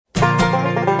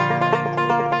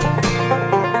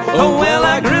Oh well,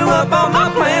 I grew up on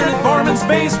my planet forming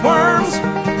space worms,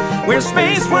 where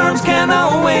space worms can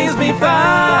always be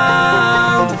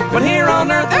found. But here on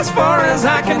Earth, as far as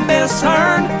I can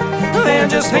discern, there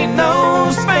just ain't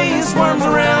no space worms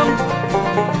around.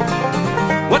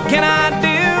 What can I do?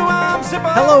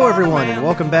 Hello everyone, and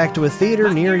welcome back to A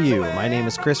Theater Near You. My name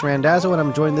is Chris Randazzo, and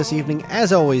I'm joined this evening,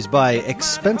 as always, by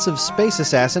expensive space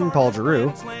assassin Paul Giroux.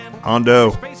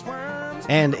 Hondo.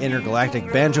 And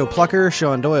intergalactic banjo plucker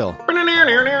Sean Doyle.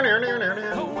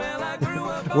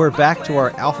 We're back to our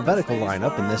alphabetical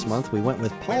lineup, and this month we went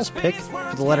with Paul's pick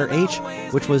for the letter H,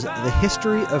 which was The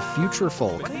History of Future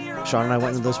Folk. Sean and I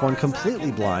went into this one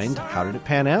completely blind. How did it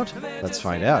pan out? Let's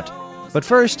find out. But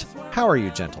first, how are you,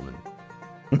 gentlemen?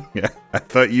 Yeah, I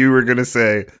thought you were going to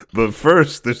say, but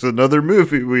first, there's another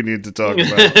movie we need to talk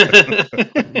about.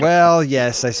 Well,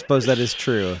 yes, I suppose that is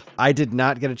true. I did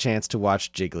not get a chance to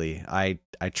watch Jiggly. I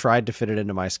tried to fit it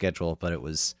into my schedule, but it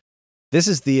was... This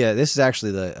is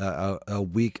actually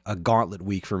a gauntlet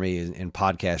week for me in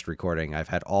podcast recording. I've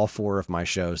had all 4 of my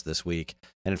shows this week,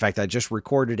 and in fact, I just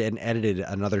recorded and edited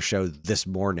another show this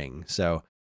morning. So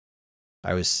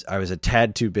I was a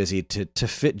tad too busy to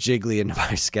fit Jiggly into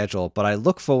my schedule, but I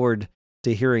look forward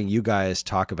to hearing you guys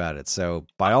talk about it. So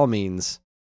by all means,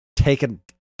 bake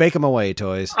them away,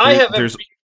 toys.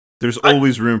 There's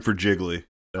always room for Jiggly.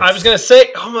 I was gonna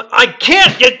say, I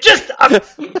can't. You just.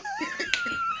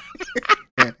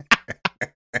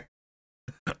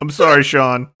 I'm sorry,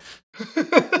 Sean.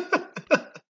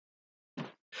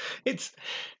 It's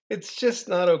just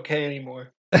not okay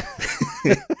anymore.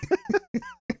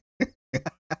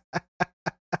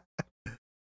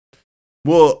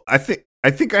 Well, I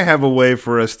think I have a way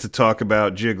for us to talk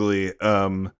about Jiggly,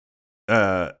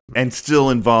 and still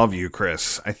involve you,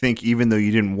 Chris. I think even though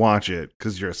you didn't watch it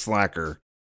because you're a slacker,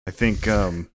 I think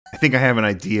I have an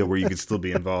idea where you could still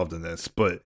be involved in this.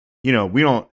 But we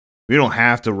don't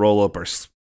have to roll up our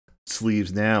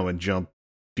sleeves now and jump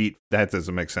feet. That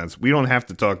doesn't make sense. We don't have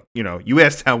to talk. You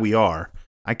asked how we are.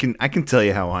 I can tell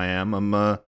you how I am.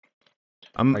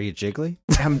 Are you Jiggly?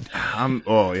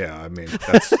 Oh yeah. I mean,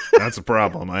 that's a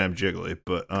problem. I am Jiggly,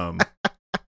 but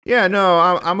yeah, no,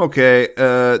 I'm okay.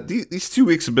 These 2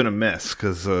 weeks have been a mess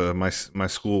because my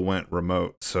school went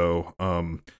remote. So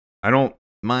I don't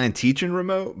mind teaching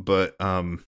remote, but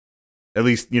at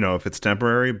least if it's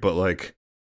temporary. But like,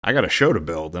 I got a show to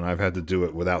build, and I've had to do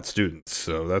it without students.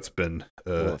 So that's been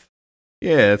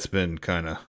it's been kind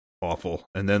of awful.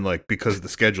 And then like because the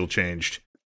schedule changed.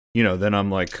 Then I'm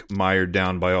like mired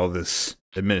down by all this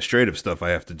administrative stuff I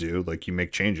have to do. Like you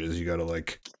make changes, you got to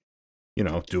like,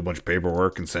 do a bunch of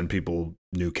paperwork and send people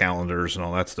new calendars and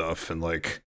all that stuff. And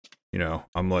like,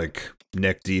 I'm like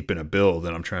neck deep in a build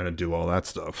and I'm trying to do all that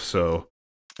stuff. So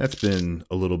that's been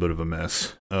a little bit of a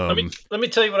mess. Let me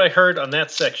tell you what I heard on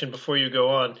that section before you go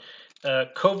on.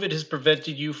 COVID has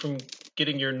prevented you from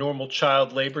getting your normal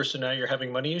child labor, so now you're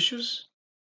having money issues?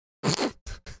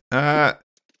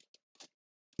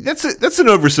 That's an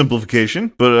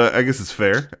oversimplification, but I guess it's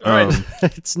fair.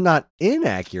 It's not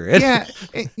inaccurate. Yeah,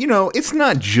 it's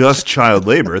not just child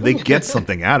labor. They get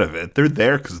something out of it. They're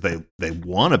there because they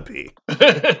want to be.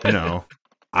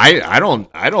 I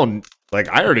don't like.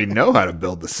 I already know how to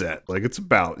build the set. Like it's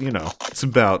about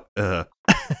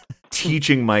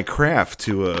teaching my craft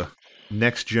to a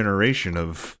next generation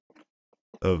of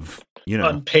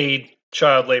unpaid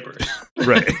child laborers.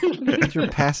 Right. You're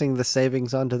passing the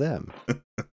savings on to them.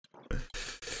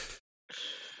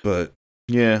 But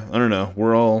yeah, I don't know.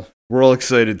 We're all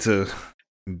excited to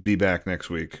be back next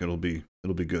week. It'll be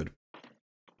good.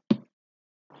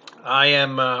 I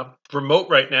am remote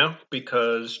right now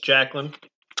because Jacqueline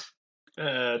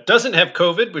doesn't have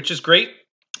COVID, which is great.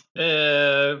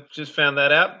 Just found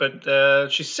that out, but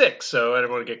she's sick, so I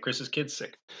don't want to get Chris's kids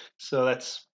sick. So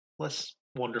that's less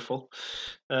wonderful.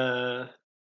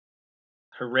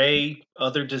 Hooray,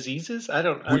 other diseases? I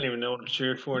don't even know what I'm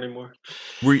cheering for anymore.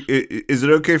 Is it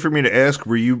okay for me to ask,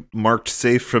 were you marked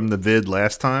safe from the vid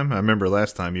last time? I remember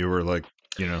last time you were like,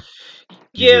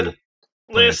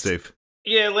 safe.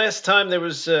 Yeah, last time there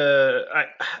was I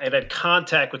had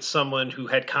contact with someone who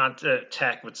had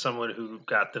contact with someone who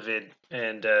got the vid,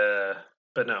 and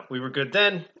but no, we were good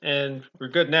then, and we're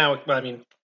good now. I mean,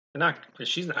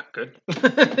 she's not good,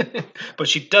 but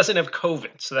she doesn't have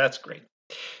COVID, so that's great.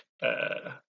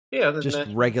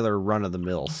 Just regular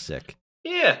run-of-the-mill sick.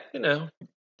 Yeah,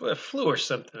 a flu or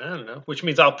something. I don't know. Which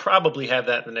means I'll probably have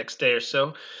that the next day or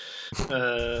so,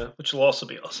 which will also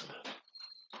be awesome.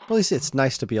 Well, at least it's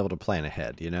nice to be able to plan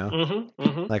ahead, Mm-hmm,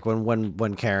 mm-hmm. Like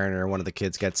when Karen or one of the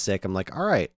kids gets sick, I'm like, all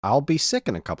right, I'll be sick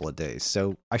in a couple of days,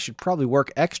 so I should probably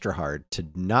work extra hard to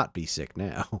not be sick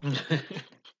now.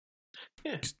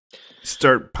 Yeah.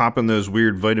 Start popping those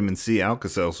weird vitamin C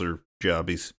Alka-Seltzer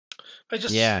jobbies.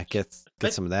 Get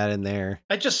some of that in there.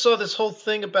 I just saw this whole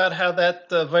thing about how that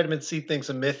vitamin C thing's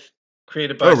a myth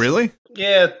created by. Oh, really?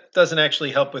 Yeah, it doesn't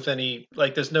actually help with any.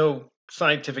 Like, there's no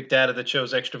scientific data that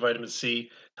shows extra vitamin C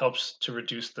helps to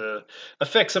reduce the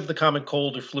effects of the common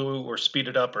cold or flu or speed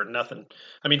it up or nothing.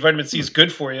 I mean, vitamin C is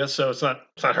good for you, so it's not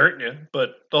hurting you.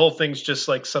 But the whole thing's just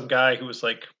like some guy who was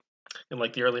like in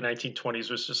like the early 1920s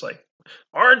was just like,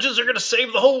 oranges are going to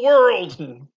save the whole world.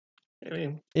 And, I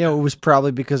mean, it was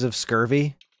probably because of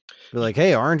scurvy. They're like,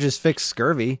 hey, oranges fix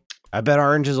scurvy. I bet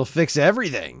oranges will fix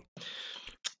everything.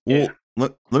 Well,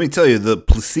 let me tell you, the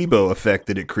placebo effect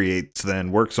that it creates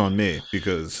then works on me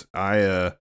because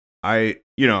I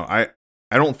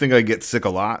don't think I get sick a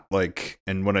lot. Like,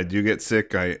 and when I do get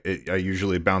sick, I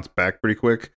usually bounce back pretty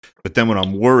quick. But then when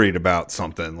I'm worried about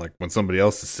something, like when somebody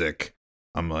else is sick,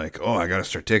 I'm like, oh, I got to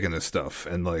start taking this stuff.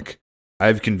 And like,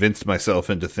 I've convinced myself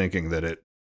into thinking that it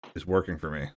is working for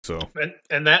me. So,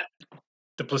 and that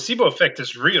the placebo effect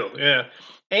is real. Yeah.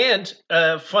 And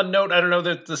fun note, I don't know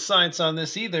the science on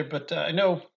this either, but I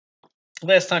know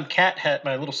last time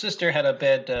my little sister had a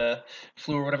bad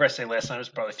flu or whatever. I say last time, it was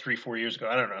probably 3-4 years ago.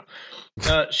 I don't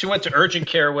know. She went to urgent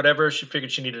care or whatever. She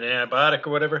figured she needed an antibiotic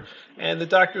or whatever. And the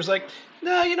doctor was like,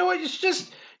 no, you know what?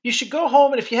 You should go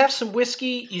home. And if you have some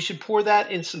whiskey, you should pour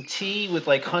that in some tea with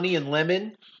like honey and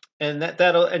lemon. And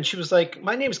and she was like,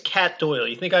 my name's Kat Doyle.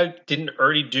 You think I didn't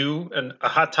already do a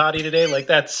hot toddy today? Like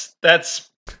that's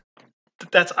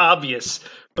obvious.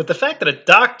 But the fact that a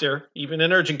doctor, even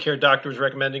an urgent care doctor, was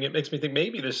recommending it makes me think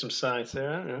maybe there's some science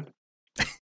there. I don't know.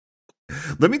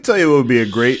 Let me tell you what would be a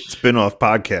great spin-off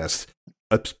podcast.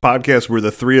 A podcast where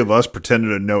the three of us pretended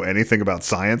to know anything about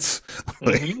science.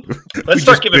 Let's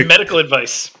start giving medical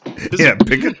advice.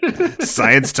 Pick a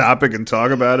science topic and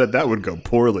talk about it. That would go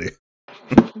poorly.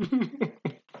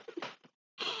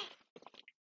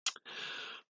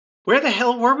 Where the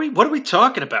hell were we? What are we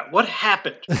talking about? What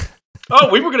happened? Oh,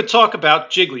 we were going to talk about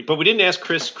Jiggly, but we didn't ask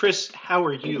Chris. Chris, how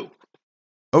are you?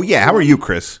 Oh yeah, how are you,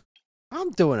 Chris?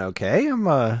 I'm doing okay.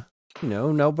 I'm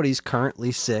nobody's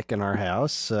currently sick in our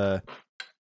house.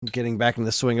 Getting back in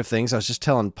the swing of things. I was just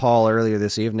telling Paul earlier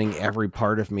this evening, every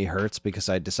part of me hurts because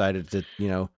I decided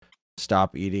to,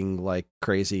 stop eating like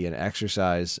crazy and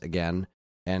exercise again.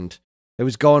 And it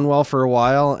was going well for a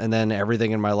while, and then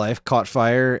everything in my life caught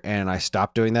fire, and I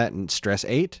stopped doing that and stress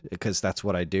ate because that's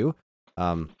what I do.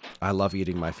 I love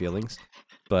eating my feelings,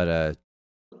 but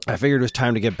I figured it was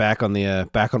time to get back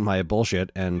on my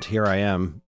bullshit, and here I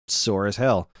am, sore as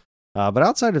hell. But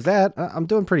outside of that, I'm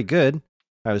doing pretty good.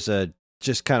 I was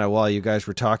just kind of, while you guys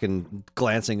were talking,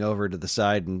 glancing over to the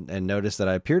side and noticed that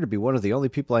I appear to be one of the only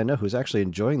people I know who's actually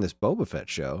enjoying this Boba Fett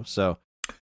show. So,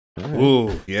 right.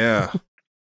 Ooh, yeah.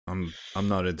 I'm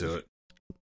not into it.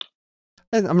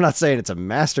 And I'm not saying it's a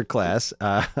masterclass.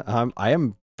 I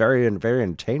am very, very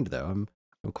entertained, though.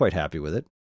 I'm quite happy with it.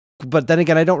 But then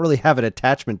again, I don't really have an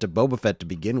attachment to Boba Fett to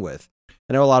begin with.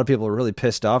 I know a lot of people are really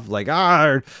pissed off, like,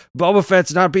 Boba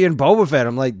Fett's not being Boba Fett.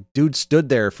 I'm like, dude stood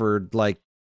there for like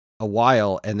a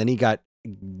while, and then he got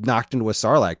knocked into a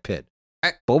Sarlacc pit.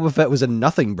 Boba Fett was a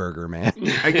nothing burger, man.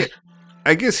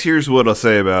 I guess here's what I'll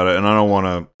say about it, and I don't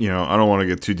want to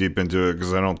get too deep into it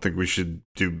because I don't think we should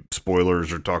do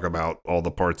spoilers or talk about all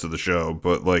the parts of the show.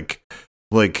 But like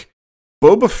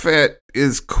Boba Fett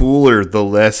is cooler the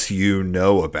less you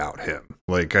know about him.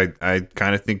 Like I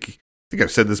kind of think I've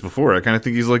said this before. I kind of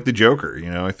think he's like the Joker.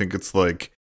 I think it's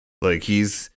like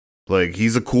he's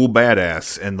a cool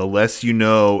badass, and the less you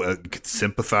know, you can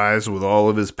sympathize with all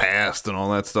of his past and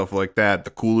all that stuff like that,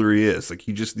 the cooler he is. Like,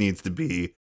 he just needs to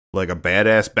be like a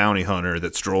badass bounty hunter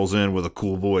that strolls in with a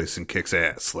cool voice and kicks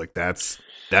ass. Like, that's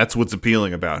what's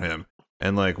appealing about him.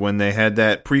 And like when they had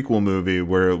that prequel movie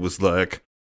where it was like,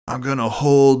 I'm gonna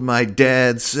hold my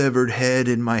dad's severed head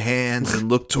in my hands and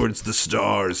look towards the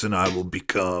stars, and I will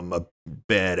become a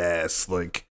badass.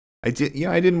 Like, I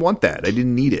didn't want that. I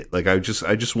didn't need it. Like, I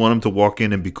just want him to walk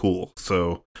in and be cool.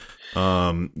 So,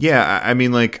 I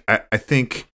mean, like, I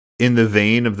think in the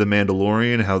vein of The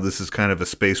Mandalorian, how this is kind of a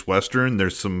space western,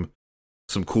 there's some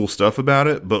cool stuff about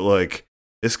it. But like,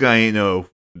 this guy ain't no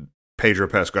Pedro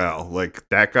Pascal. Like,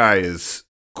 that guy is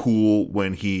cool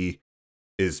when he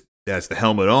has the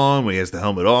helmet on, when he has the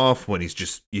helmet off, when he's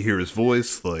just, you hear his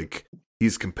voice, like,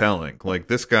 he's compelling. Like,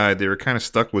 this guy, they were kind of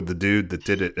stuck with the dude that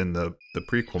did it in the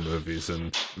prequel movies,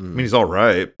 and I mean, he's all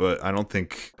right, but I don't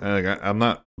think, I'm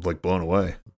not like blown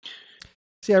away.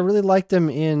 See, I really liked him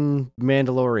in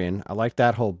Mandalorian. I like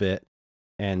that whole bit,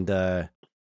 and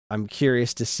I'm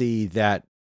curious to see that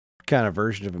kind of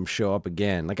version of him show up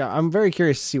again. Like, I'm very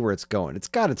curious to see where it's going. It's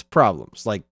got its problems.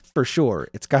 Like, for sure.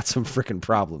 It's got some freaking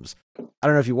problems. I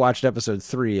don't know if you watched episode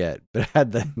 3 yet, but it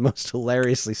had the most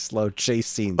hilariously slow chase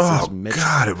scene since Mitch.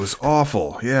 God, it was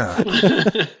awful. Yeah.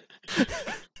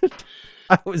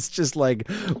 I was just like,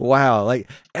 wow. Like,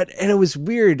 and it was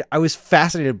weird. I was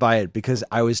fascinated by it because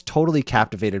I was totally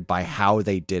captivated by how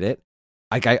they did it.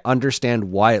 Like, I understand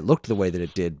why it looked the way that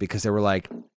it did, because they were like,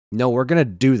 no, we're going to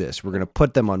do this. We're going to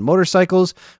put them on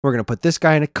motorcycles. We're going to put this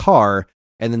guy in a car.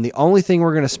 And then the only thing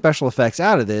we're going to special effects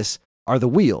out of this are the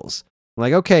wheels. I'm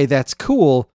like, okay, that's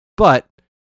cool. But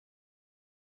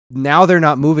now they're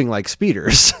not moving like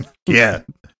speeders. Yeah.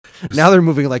 Now they're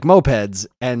moving like mopeds.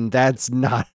 And that's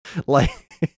not like,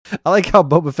 I like how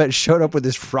Boba Fett showed up with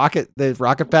the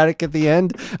rocket paddock at the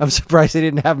end. I'm surprised they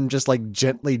didn't have him just like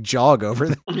gently jog over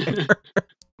there.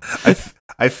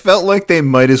 I felt like they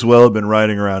might as well have been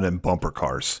riding around in bumper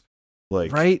cars.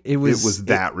 Like, right? It was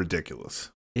that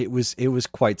ridiculous. It was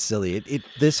quite silly.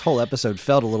 This whole episode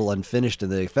felt a little unfinished in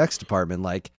the effects department.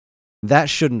 Like, that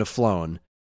shouldn't have flown.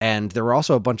 And there were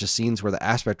also a bunch of scenes where the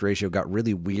aspect ratio got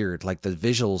really weird. Like, the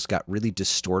visuals got really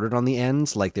distorted on the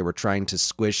ends, like they were trying to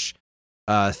squish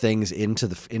things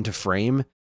into frame.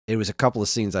 It was a couple of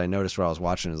scenes I noticed while I was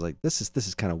watching. I was like, this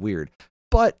is kind of weird.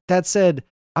 But that said,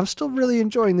 I'm still really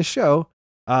enjoying the show.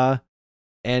 And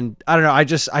I don't know.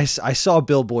 I saw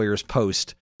Bill Boyer's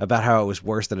post about how it was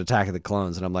worse than Attack of the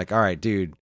Clones, and I'm like, all right,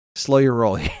 dude, slow your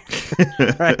roll here.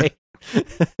 Right?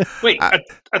 Wait,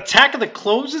 Attack of the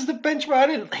Clones is the benchmark? I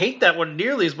didn't hate that one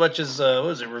nearly as much as what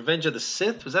was it, Revenge of the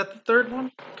Sith? Was that the third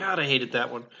one? God, I hated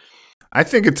that one. I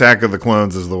think Attack of the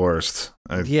Clones is the worst.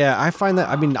 Yeah, I find that.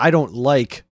 I mean, I don't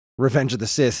like Revenge of the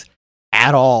Sith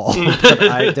at all.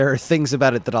 But there are things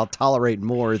about it that I'll tolerate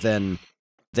more than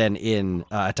in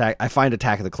Attack. I find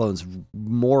Attack of the Clones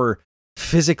more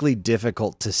physically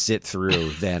difficult to sit through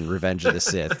than Revenge of the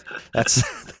Sith. That's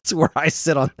where I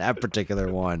sit on that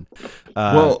particular one.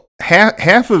 Well,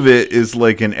 half of it is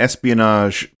like an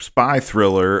espionage spy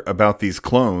thriller about these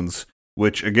clones,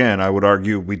 which, again, I would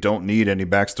argue we don't need any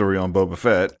backstory on Boba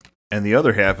Fett. And the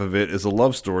other half of it is a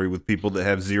love story with people that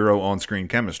have zero on-screen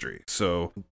chemistry.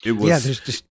 So it was...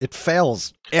 Yeah, it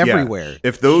fails everywhere.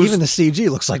 Yeah, even the CG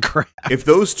looks like crap. If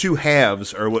those two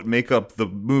halves are what make up the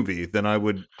movie, then I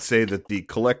would say that the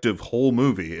collective whole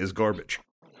movie is garbage.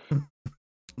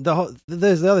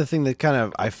 There's the other thing that kind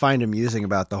of I find amusing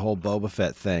about the whole Boba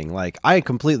Fett thing. Like, I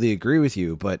completely agree with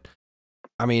you, but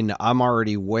I mean, I'm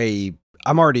already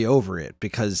over it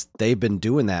because they've been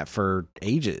doing that for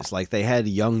ages. Like, they had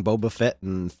young Boba Fett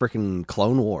in freaking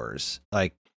Clone Wars,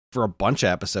 like, for a bunch of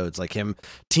episodes, like him,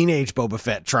 teenage Boba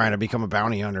Fett trying to become a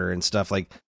bounty hunter and stuff. Like,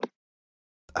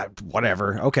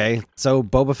 whatever. Okay, so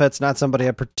Boba Fett's not somebody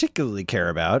I particularly care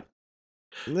about.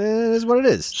 It is what it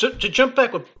is. So to jump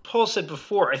back what Paul said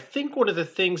before, I think one of the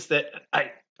things that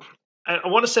I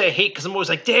want to say I hate, because I'm always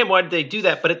like, damn, why did they do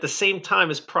that? But at the same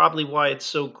time is probably why it's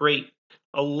so great.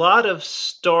 A lot of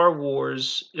Star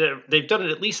Wars, they've done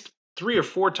it at least 3 or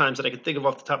 4 times that I can think of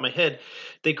off the top of my head.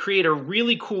 They create a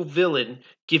really cool villain,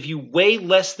 give you way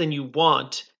less than you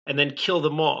want, and then kill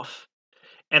them off.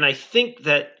 And I think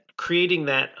that creating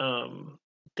that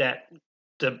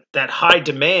high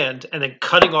demand and then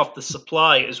cutting off the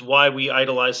supply is why we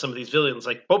idolize some of these villains.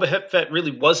 Like, Boba Fett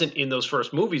really wasn't in those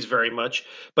first movies very much,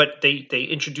 but they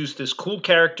introduced this cool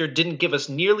character, didn't give us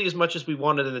nearly as much as we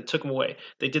wanted, and then took him away.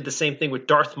 They did the same thing with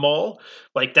Darth Maul.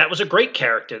 Like, that was a great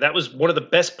character. That was one of the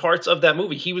best parts of that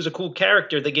movie. He was a cool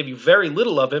character. They gave you very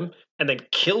little of him and then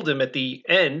killed him at the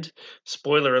end.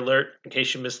 Spoiler alert, in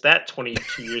case you missed that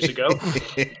 22 years ago.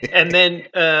 And then,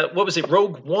 what was it?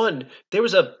 Rogue One. There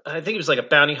was I think it was like a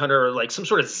bounty hunter or like some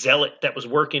sort of zealot that was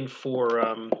working for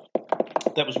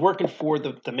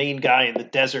the main guy in the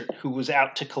desert who was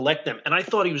out to collect them. And I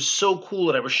thought he was so cool,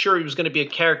 and I was sure he was going to be a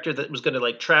character that was going to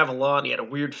like travel on. He had a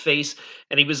weird face,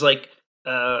 and he was like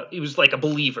a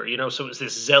believer, you know. So it was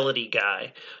this zealoty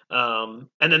guy. And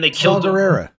then they killed him.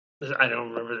 Gerrera. I don't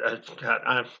remember.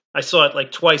 God, I saw it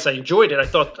like twice. I enjoyed it. I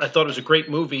thought it was a great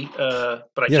movie.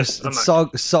 But Saw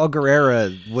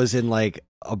Gerrera was in like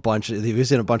he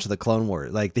was in a bunch of the Clone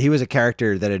Wars. Like, he was a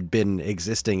character that had been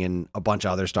existing in a bunch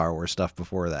of other Star Wars stuff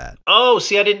before that. Oh,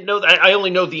 see, I didn't know that. I only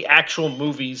know the actual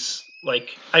movies.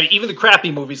 Like, even the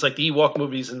crappy movies, like the Ewok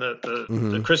movies and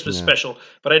the Christmas special.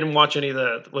 But I didn't watch any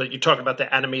of you're talking about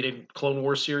the animated Clone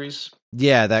Wars series.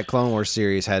 Yeah, that Clone Wars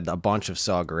series had a bunch of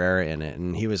Saw Gerrera in it,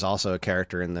 and he was also a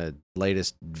character in the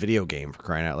latest video game, for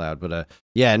crying out loud. But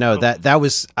that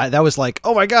was like,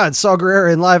 oh my god, Saw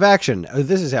Gerrera in live action. Oh,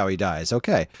 this is how he dies.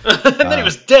 Okay, and then he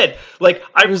was dead. Like,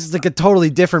 it was like a totally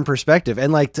different perspective.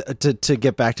 And like to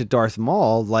get back to Darth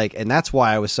Maul, like, and that's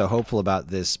why I was so hopeful about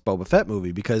this Boba Fett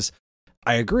movie, because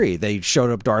I agree. They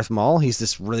showed up Darth Maul. He's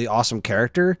this really awesome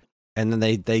character, and then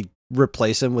they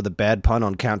replace him with a bad pun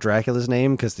on Count Dracula's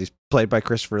name because he's played by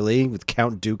Christopher Lee with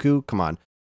Count Dooku. Come on.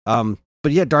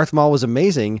 But yeah, Darth Maul was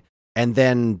amazing, and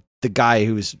then the guy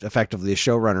who's effectively a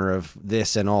showrunner of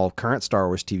this and all current Star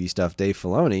Wars TV stuff, Dave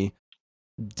Filoni,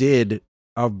 did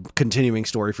a continuing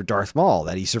story for Darth Maul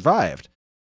that he survived.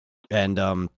 And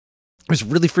it was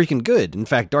really freaking good. In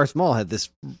fact, Darth Maul had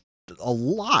a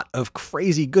lot of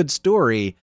crazy good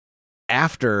story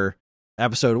after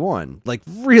episode 1. Like,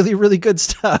 really, really good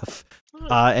stuff.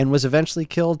 And was eventually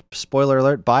killed, spoiler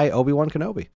alert, by Obi-Wan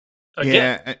Kenobi.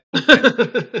 Again.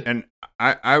 Yeah. And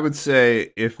I would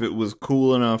say if it was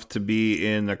cool enough to be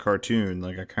in a cartoon,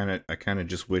 like I kind of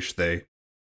just wish they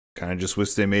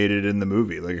made it in the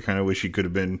movie. Like I kind of wish he could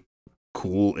have been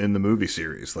cool in the movie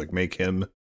series. Like make him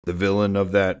the villain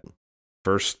of that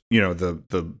first,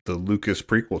 the Lucas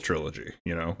prequel trilogy.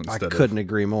 I couldn't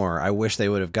agree more. I wish they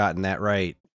would have gotten that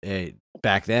right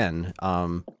back then.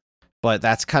 But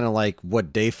that's kind of like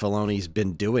what Dave Filoni's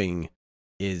been doing,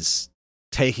 is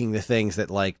taking the things that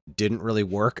like didn't really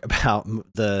work about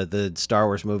the Star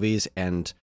Wars movies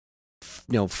and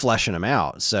fleshing them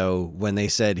out. So when they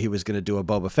said he was going to do a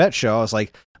Boba Fett show, I was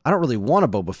like, I don't really want a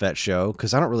Boba Fett show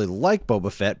because I don't really like Boba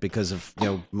Fett because of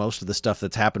most of the stuff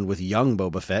that's happened with young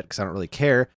Boba Fett, because I don't really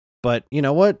care. But you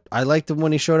know what? I liked him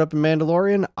when he showed up in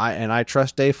Mandalorian. I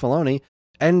trust Dave Filoni,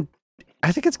 and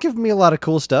I think it's given me a lot of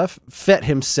cool stuff. Fett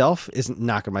himself isn't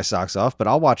knocking my socks off, but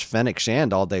I'll watch Fennec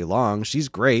Shand all day long. She's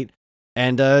great.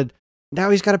 And now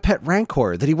he's got a pet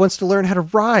Rancor that he wants to learn how to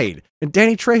ride. And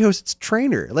Danny Trejo's its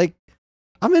trainer. Like,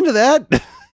 I'm into that.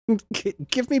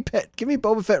 Give me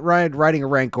Boba Fett riding a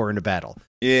Rancor into battle.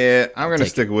 Yeah, I'm going to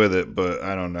stick with it, but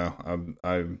I don't know.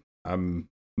 I'm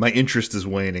my interest is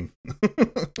waning.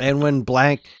 And when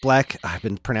Black, I've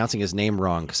been pronouncing his name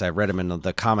wrong because I read him in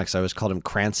the comics. I always called him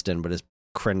Cranston, but it's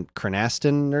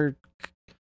Cranston or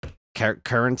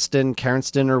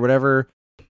Cranston or whatever.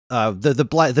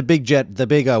 The big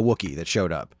Wookiee that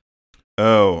showed up.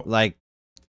 Oh, like,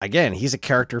 again, he's a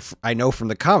character I know from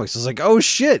the comics. I was like, oh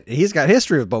shit, he's got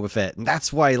history with Boba Fett, and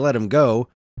that's why he let him go.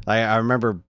 I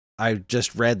remember I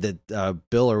just read that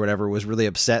Bill or whatever was really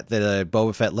upset that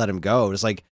Boba Fett let him go. It was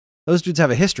like, those dudes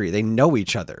have a history. They know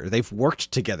each other. They've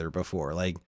worked together before.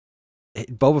 Like,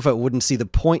 Boba Fett wouldn't see the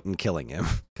point in killing him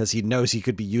because he knows he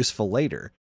could be useful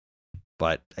later.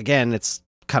 But again, it's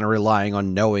kind of relying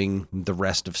on knowing the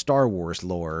rest of Star Wars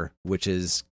lore, which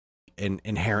is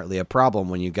inherently a problem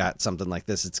when you got something like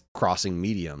this. It's crossing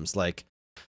mediums. Like,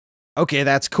 okay,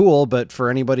 that's cool, but for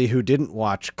anybody who didn't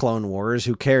watch Clone Wars,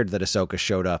 who cared that Ahsoka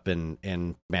showed up in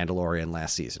Mandalorian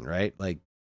last season, right? Like,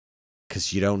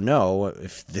 because you don't know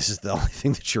if this is the only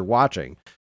thing that you're watching.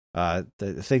 I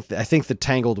think the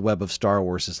tangled web of Star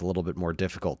Wars is a little bit more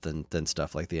difficult than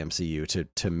stuff like the MCU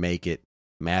to make it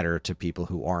matter to people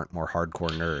who aren't more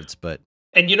hardcore nerds. But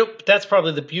that's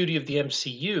probably the beauty of the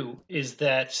MCU, is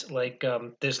that like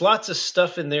there's lots of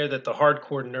stuff in there that the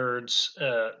hardcore nerds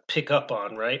pick up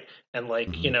on, right? And like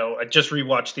I just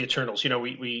rewatched the Eternals.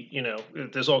 We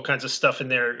there's all kinds of stuff in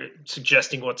there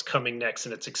suggesting what's coming next,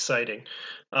 and it's exciting.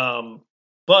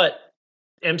 But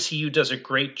MCU does a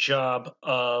great job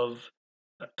of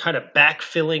kind of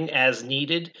backfilling as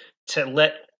needed to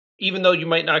let, even though you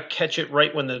might not catch it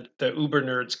right when the uber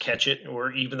nerds catch it,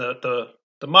 or even the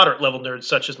moderate level nerds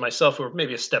such as myself, who are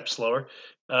maybe a step slower,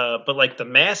 but like the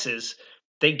masses,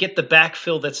 they get the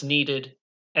backfill that's needed,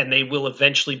 and they will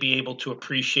eventually be able to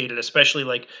appreciate it. Especially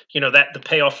like that the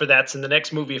payoff for that's in the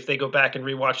next movie. If they go back and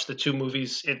rewatch the two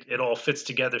movies, it all fits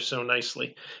together so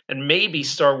nicely. And maybe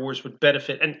Star Wars would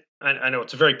benefit. And I know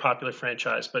it's a very popular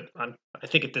franchise, but I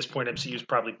think at this point MCU's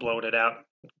probably blown it out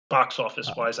box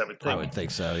office wise. I would think. I would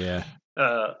think so, yeah.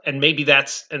 And maybe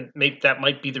that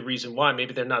might be the reason why.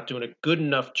 Maybe they're not doing a good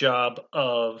enough job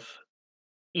of,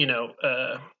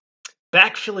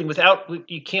 backfilling without.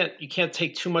 You can't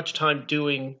take too much time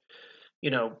doing,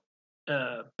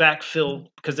 backfill,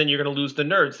 because then you're going to lose the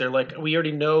nerds. They're like, we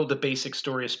already know the basic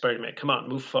story of Spider-Man. Come on,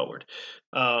 move forward.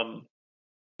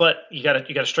 But you got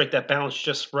to strike that balance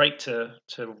just right to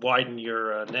widen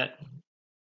your net.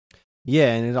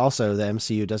 Yeah, and it also, the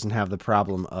MCU doesn't have the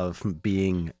problem of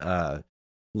being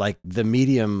like the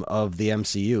medium of the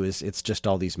MCU is it's just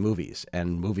all these movies,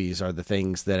 and movies are the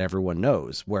things that everyone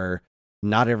knows, where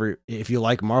if you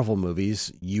like Marvel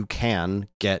movies, you can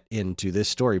get into this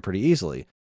story pretty easily.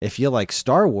 If you like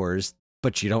Star Wars,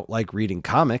 but you don't like reading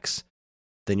comics,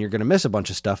 then you're going to miss a bunch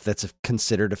of stuff that's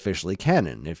considered officially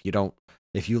canon. If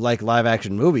you like live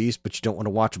action movies, but you don't want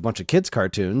to watch a bunch of kids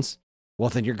cartoons, well,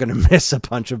 then you're going to miss a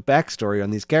bunch of backstory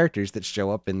on these characters that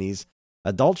show up in these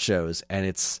adult shows. And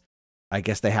it's I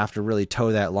guess they have to really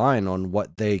toe that line on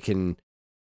what they can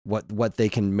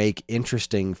make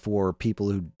interesting for people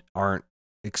who aren't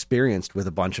experienced with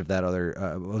a bunch of that other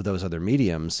of those other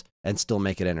mediums and still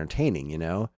make it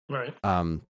entertaining, Right.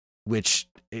 Which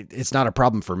it's not a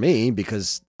problem for me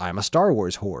because I'm a Star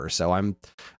Wars whore. So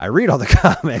I read all the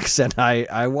comics and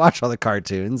I watch all the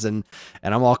cartoons and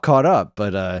I'm all caught up.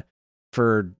 But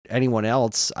for anyone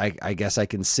else, I guess I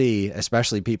can see,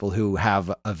 especially people who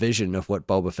have a vision of what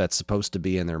Boba Fett's supposed to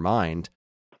be in their mind,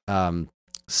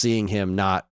 seeing him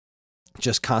not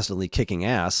just constantly kicking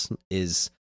ass is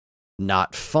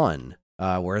not fun.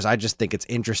 Whereas I just think it's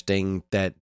interesting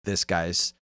that this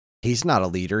he's not a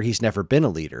leader. He's never been a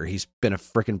leader. He's been a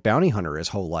freaking bounty hunter his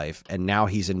whole life. And now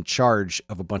he's in charge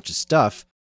of a bunch of stuff.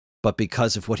 But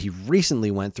because of what he recently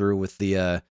went through with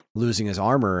the losing his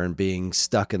armor and being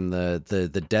stuck in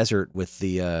the desert with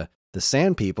the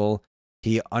sand people,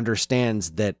 he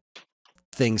understands that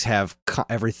things have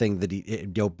everything that he,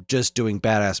 just doing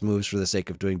badass moves for the sake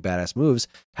of doing badass moves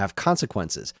have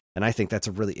consequences. And I think that's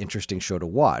a really interesting show to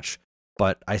watch.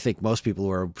 But I think most people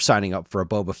who are signing up for a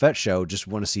Boba Fett show just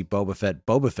want to see Boba Fett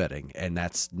Boba Fetting, and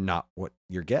that's not what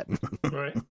you're getting.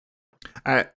 Right.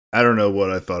 I don't know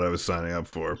what I thought I was signing up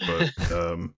for,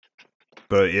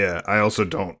 but yeah, I also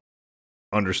don't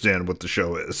understand what the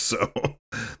show is, so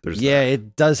there's that.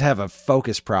 It does have a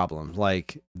focus problem.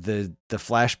 Like the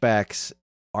flashbacks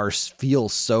feel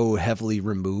so heavily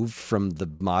removed from the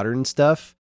modern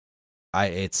stuff.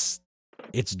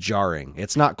 It's jarring.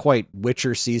 It's not quite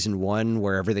Witcher season 1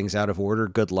 where everything's out of order.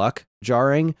 Good luck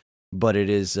jarring, but it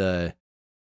is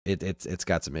it's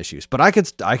got some issues. But I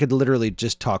could literally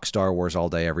just talk Star Wars all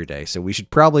day every day. So we should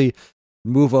probably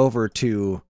move over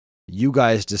to you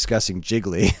guys discussing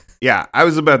Jiggly. Yeah, I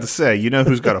was about to say,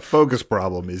 who's got a focus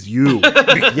problem is you.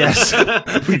 Yes.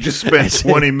 We just spent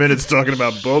 20 minutes talking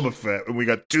about Boba Fett, and we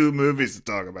got 2 movies to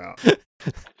talk about.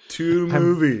 2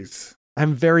 movies.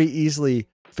 I'm very easily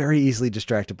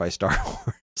distracted by Star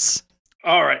Wars.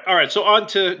 All right. So on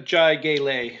to Jai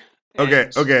Gale. Okay.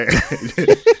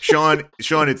 Sean,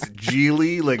 it's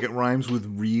Geely, like it rhymes with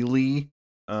really.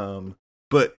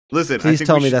 But listen, please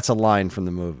tell me that's a line from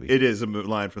the movie. It is a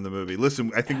line from the movie.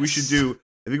 Listen, I think we should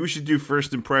do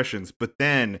first impressions, but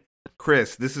then,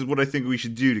 Chris, this is what I think we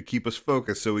should do to keep us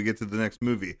focused so we get to the next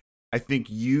movie. I think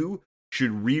you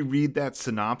should reread that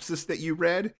synopsis that you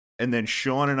read, and then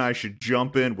Sean and I should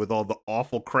jump in with all the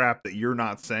awful crap that you're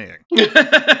not saying.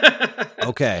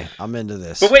 Okay, I'm into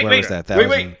this. But wait.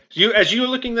 As you were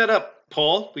looking that up,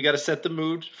 Paul, we got to set the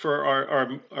mood for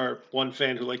our one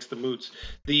fan who likes the moods.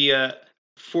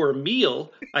 For a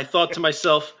meal, I thought to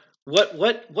myself,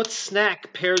 what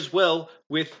snack pairs well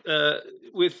with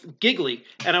Giggly?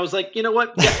 And I was like, you know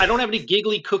what? Yeah, I don't have any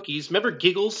Giggly cookies. Remember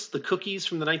Giggles, the cookies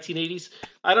from the 1980s?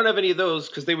 I don't have any of those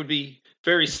because they would be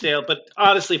very stale. But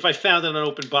honestly, if I found it in an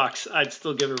open box, I'd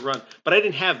still give it a run. But I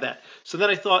didn't have that. So then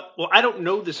I thought, well, I don't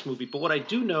know this movie, but what I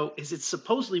do know is it's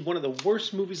supposedly one of the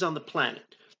worst movies on the planet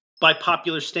by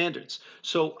popular standards.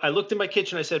 So I looked in my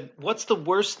kitchen, I said, what's the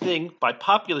worst thing by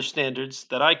popular standards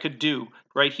that I could do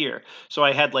right here? So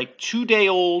I had like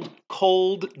 2-day-old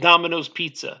cold Domino's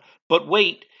pizza. But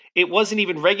wait, it wasn't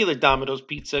even regular Domino's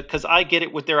pizza because I get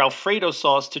it with their Alfredo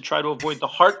sauce to try to avoid the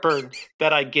heartburn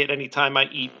that I get anytime I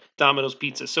eat Domino's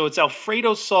pizza. So it's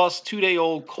Alfredo sauce,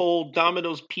 2-day-old cold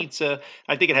Domino's pizza.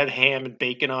 I think it had ham and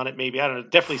bacon on it, maybe. I don't know,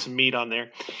 definitely some meat on there.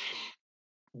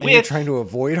 You're trying to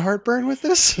avoid heartburn with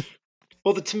this?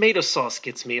 Well, the tomato sauce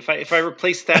gets me. If I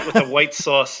replace that with a white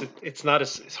sauce, it's not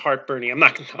as heartburning. I'm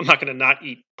not going to not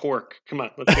eat pork. Come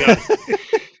on, let's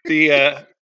be honest.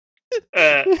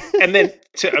 And then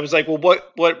I was like, well,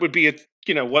 what would be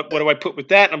what do I put with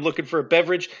that? I'm looking for a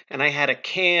beverage, and I had a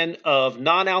can of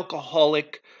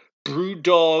non-alcoholic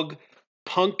BrewDog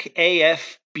Punk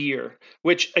AF beer,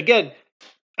 which again,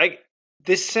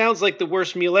 this sounds like the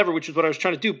worst meal ever, which is what I was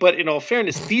trying to do. But in all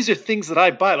fairness, these are things that I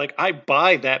buy. Like I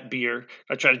buy that beer.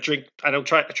 I try to drink. I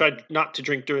try not to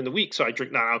drink during the week, so I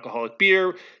drink non-alcoholic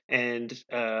beer, and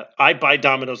I buy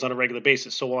Domino's on a regular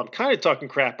basis. So while I'm kind of talking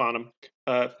crap on them,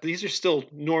 these are still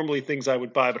normally things I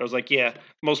would buy. But I was like, yeah,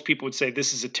 most people would say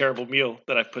this is a terrible meal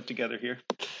that I've put together here.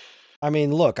 I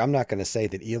mean, look, I'm not going to say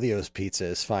that Elio's Pizza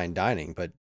is fine dining,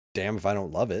 but damn if I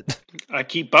don't love it. I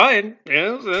keep buying.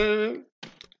 Yeah.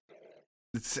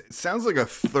 It sounds like a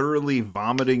thoroughly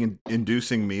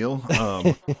vomiting-inducing meal,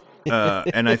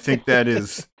 and I think that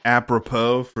is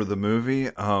apropos for the movie.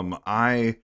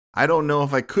 I don't know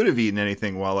if I could have eaten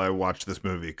anything while I watched this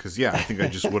movie, because I think I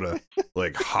just would have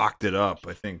hocked it up.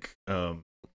 I think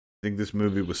this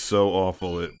movie was so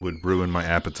awful it would ruin my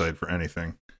appetite for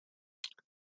anything.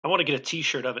 I want to get a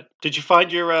T-shirt of it. Did you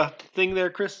find your thing there,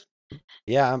 Chris?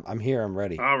 Yeah, I'm here. I'm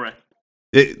ready. All right.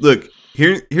 Look,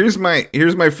 here's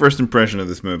my first impression of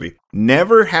this movie.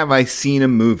 Never have I seen a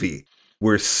movie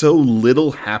where so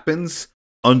little happens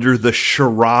under the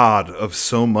charade of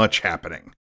so much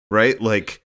happening. Right?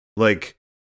 Like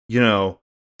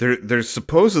there's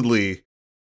supposedly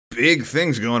big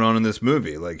things going on in this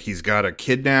movie. Like he's got to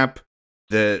kidnap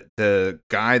the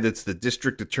guy that's the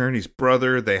district attorney's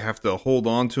brother. They have to hold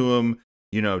on to him.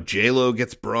 J-Lo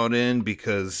gets brought in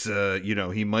because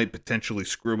he might potentially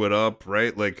screw it up,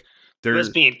 right? Like there's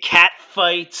being cat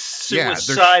fights,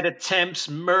 suicide attempts,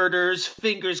 murders,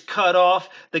 fingers cut off.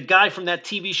 The guy from that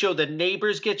TV show, The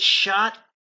Neighbors, gets shot.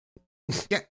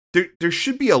 Yeah, there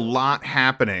should be a lot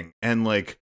happening, and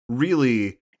like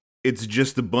really it's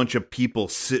just a bunch of people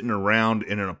sitting around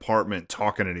in an apartment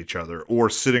talking at each other, or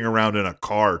sitting around in a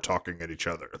car talking at each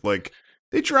other. Like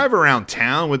they drive around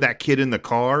town with that kid in the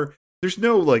car. There's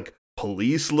no like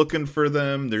police looking for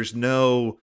them. There's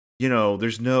no,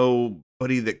 there's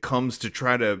nobody that comes to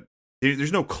try to.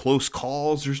 There's no close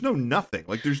calls. There's no nothing.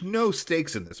 Like there's no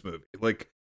stakes in this movie. Like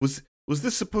was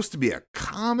this supposed to be a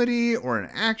comedy or an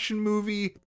action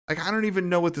movie? Like I don't even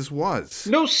know what this was.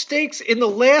 No stakes. In the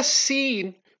last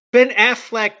scene, Ben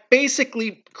Affleck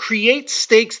basically creates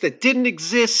stakes that didn't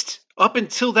exist up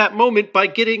until that moment by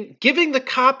giving the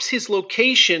cops his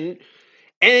location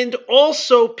and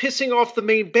also pissing off the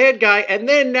main bad guy. And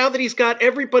then now that he's got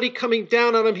everybody coming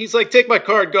down on him, he's like, take my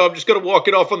car and go. I'm just going to walk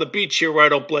it off on the beach here where I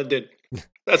don't blend in.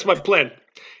 That's my plan.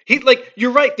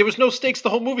 You're right. There was no stakes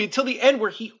the whole movie until the end where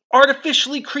he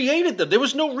artificially created them. There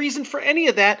was no reason for any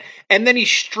of that. And then he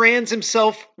strands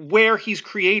himself where he's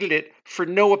created it for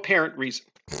no apparent reason.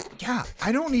 Yeah,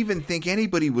 I don't even think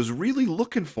anybody was really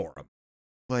looking for him.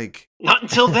 Like, not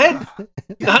until then.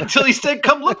 Not until he said,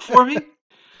 come look for me.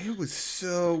 It was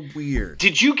so weird.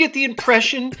 Did you get the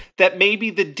impression that maybe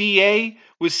the DA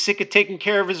was sick of taking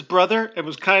care of his brother and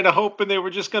was kind of hoping they were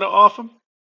just going to off him?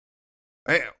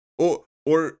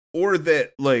 Or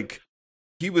that like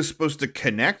he was supposed to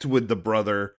connect with the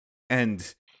brother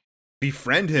and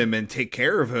befriend him and take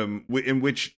care of him, in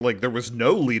which like there was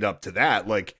no lead up to that.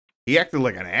 Like he acted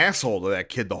like an asshole to that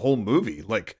kid the whole movie,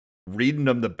 like reading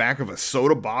him the back of a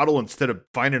soda bottle instead of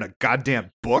finding a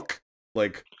goddamn book.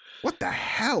 Like, what the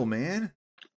hell, man?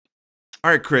 All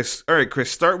right, Chris,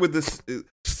 start with this.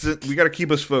 We got to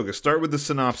keep us focused. Start with the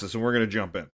synopsis and we're going to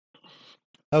jump in.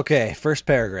 Okay, first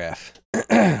paragraph.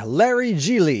 Larry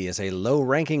Geely is a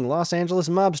low-ranking Los Angeles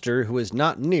mobster who is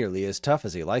not nearly as tough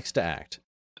as he likes to act.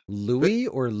 Louis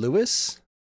or Louis?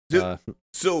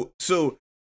 So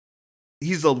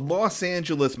he's a Los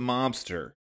Angeles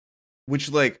mobster,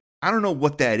 which like I don't know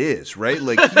what that is, right?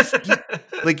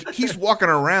 Like he's walking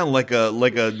around like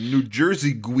a New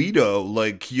Jersey Guido,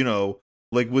 like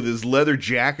like with his leather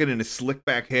jacket and his slick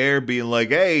back hair, being like,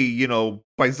 hey,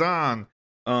 paisan.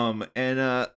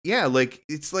 Yeah, like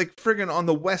it's like friggin' on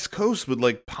the West Coast with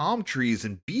like palm trees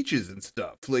and beaches and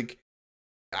stuff. Like,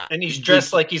 and he's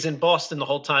dressed like he's in Boston the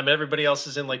whole time. Everybody else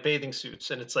is in like bathing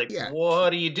suits, and it's like,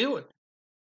 what are you doing?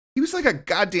 He was like a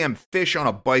goddamn fish on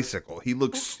a bicycle. He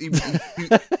looks he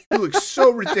looks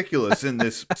so ridiculous in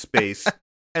this space.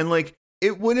 And like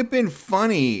it would have been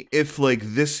funny if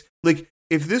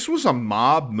if this was a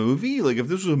mob movie, like if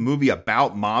this was a movie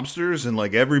about mobsters and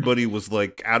like everybody was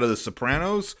like out of The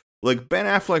Sopranos, like Ben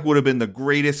Affleck would have been the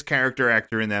greatest character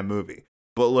actor in that movie.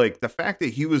 But like the fact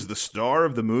that he was the star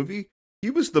of the movie, he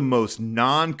was the most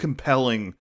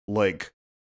non-compelling, like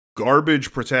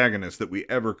garbage protagonist that we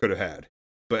ever could have had.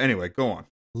 But anyway, go on.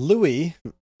 Louis,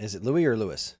 is it Louis or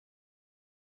Louis?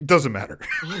 Doesn't matter.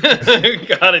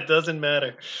 God, it doesn't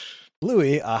matter.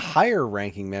 Louis, a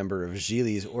higher-ranking member of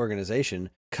Geely's organization,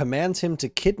 commands him to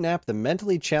kidnap the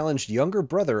mentally challenged younger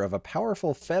brother of a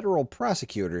powerful federal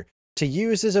prosecutor to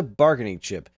use as a bargaining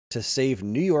chip to save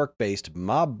New York-based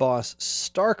mob boss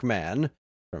Starkman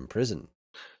from prison.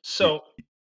 So...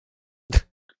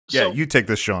 Yeah, you take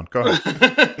this, Sean. Go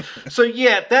ahead. So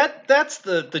yeah, that's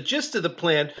the gist of the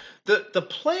plan. The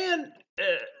plan,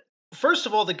 first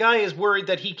of all, the guy is worried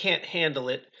that he can't handle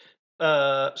it.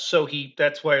 So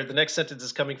that's where the next sentence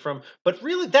is coming from. But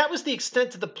really, that was the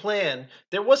extent of the plan.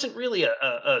 There wasn't really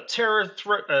a terrorist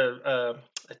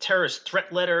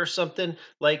threat letter or something.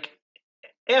 Like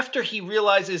after he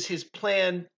realizes his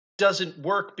plan doesn't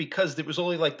work because there was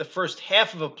only like the first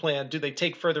half of a plan, do they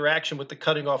take further action with the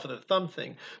cutting off of the thumb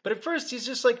thing? But at first he's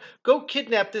just like, go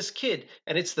kidnap this kid,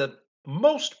 and it's the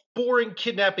most boring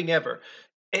kidnapping ever.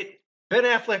 Ben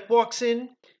Affleck walks in.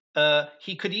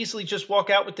 He could easily just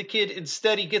walk out with the kid.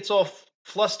 Instead, he gets all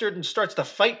flustered and starts to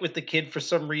fight with the kid for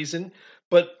some reason.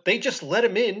 But they just let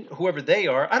him in, whoever they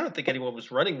are. I don't think anyone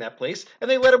was running that place.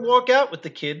 And they let him walk out with the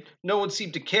kid. No one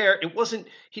seemed to care.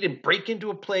 He didn't break into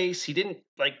a place. He didn't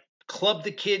like club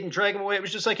the kid and drag him away. It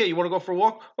was just like, hey, you want to go for a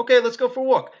walk? Okay, let's go for a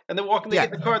walk. And they walk and they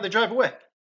get in the car and they drive away.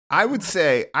 I would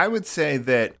say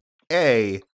that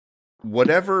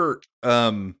whatever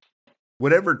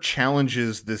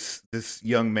challenges this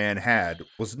young man had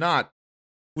was not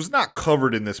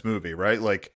covered in this movie, right?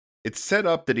 Like, it's set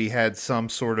up that he had some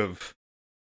sort of,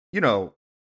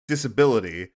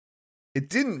 disability. It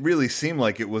didn't really seem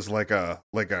like it was like a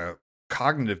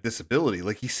cognitive disability.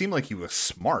 Like, he seemed like he was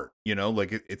smart,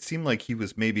 like it seemed like he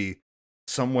was maybe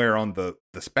somewhere on the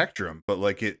spectrum, but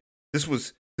like this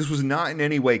was not in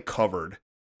any way covered.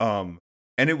 And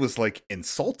it was like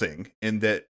insulting in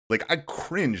that, like, I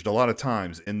cringed a lot of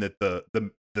times in that the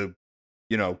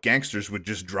gangsters would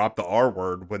just drop the R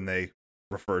word when they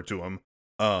refer to him,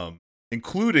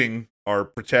 including our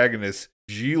protagonist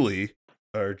Jiggly.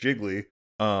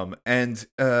 And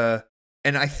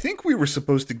I think we were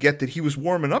supposed to get that he was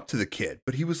warming up to the kid,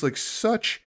 but he was like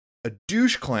such a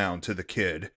douche clown to the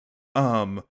kid.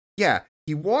 Yeah,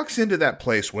 he walks into that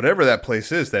place, whatever that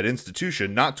place is, that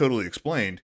institution, not totally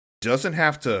explained, doesn't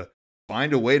have to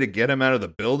find a way to get him out of the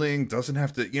building, doesn't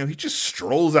have to, he just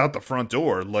strolls out the front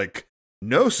door, like,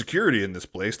 no security in this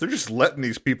place. They're just letting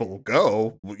these people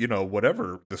go,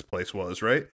 whatever this place was,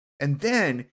 right? And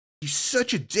then he's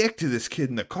such a dick to this kid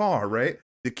in the car, right?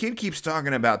 The kid keeps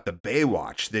talking about the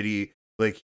Baywatch, that he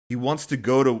wants to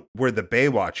go to where the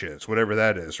Baywatch is, whatever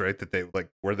that is, right? That they, like,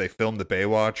 where they filmed the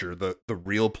Baywatch, or the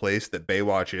real place that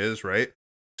Baywatch is, right?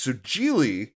 So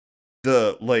Geely,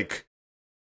 the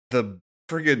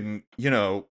friggin',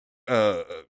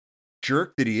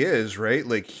 jerk that he is, right?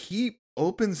 Like, he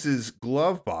opens his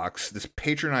glove box, this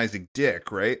patronizing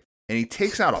dick, right? And he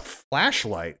takes out a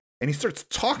flashlight and he starts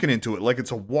talking into it like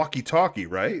it's a walkie-talkie,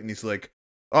 right? And he's like,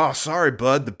 "Oh, sorry,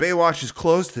 bud, the Baywatch is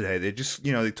closed today. They just,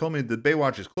 they told me the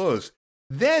Baywatch is closed."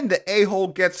 Then the a-hole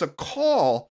gets a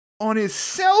call on his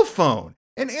cell phone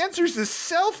and answers his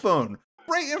cell phone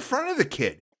right in front of the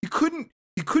kid. He couldn't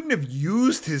have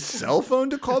used his cell phone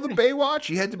to call the Baywatch.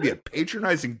 He had to be a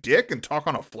patronizing dick and talk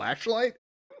on a flashlight.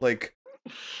 Like,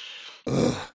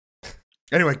 ugh.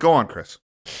 Anyway, go on, Chris.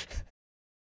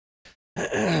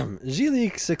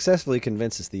 Geely successfully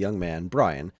convinces the young man,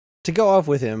 Brian, to go off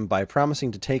with him by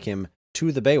promising to take him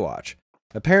to the Baywatch.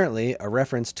 Apparently, a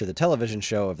reference to the television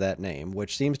show of that name,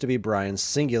 which seems to be Brian's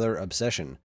singular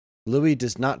obsession. Louis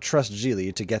does not trust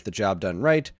Geely to get the job done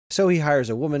right, so he hires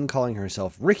a woman calling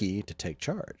herself Ricky to take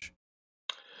charge.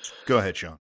 Go ahead,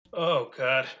 Sean. Oh,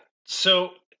 God.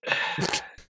 So,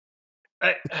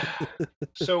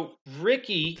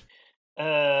 Ricky,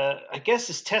 I guess,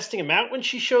 is testing him out when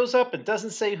she shows up and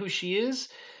doesn't say who she is,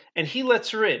 and he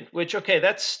lets her in, which, okay,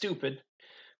 that's stupid.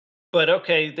 But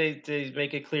okay, they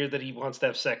make it clear that he wants to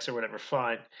have sex or whatever,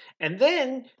 fine. And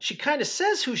then she kind of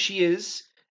says who she is,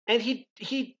 and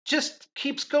he just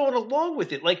keeps going along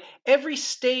with it. Like, every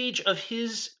stage of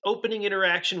his opening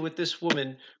interaction with this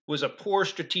woman was a poor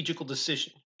strategical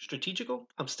decision. Strategical?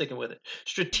 I'm sticking with it.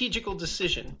 Strategical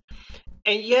decision.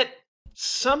 And yet,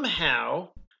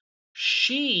 somehow,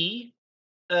 she's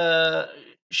mad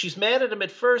at him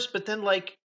at first, but then,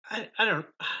 like, I don't...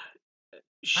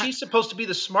 She's supposed to be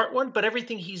the smart one, but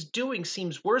everything he's doing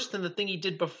seems worse than the thing he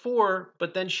did before,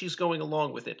 but then she's going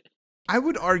along with it. I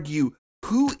would argue,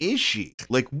 who is she?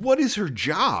 Like, what is her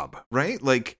job, right?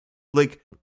 Like,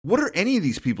 what are any of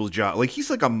these people's jobs? Like,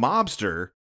 he's like a mobster,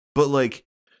 but, like,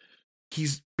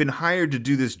 he's been hired to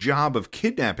do this job of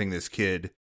kidnapping this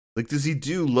kid. Like, does he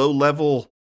do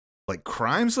low-level, like,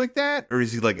 crimes like that? Or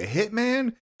is he, like, a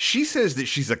hitman? She says that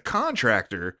she's a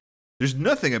contractor. There's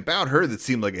nothing about her that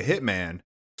seemed like a hitman.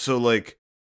 So, like,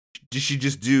 did she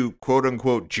just do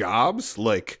quote-unquote jobs?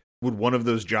 Like, would one of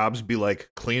those jobs be, like,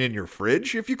 cleaning your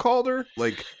fridge if you called her?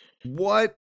 Like,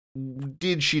 what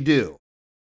did she do?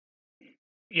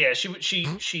 Yeah,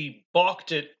 she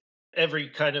balked at every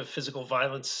kind of physical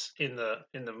violence in the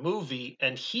movie,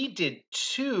 and he did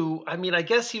too. I mean, I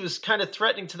guess he was kind of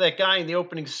threatening to that guy in the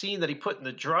opening scene that he put in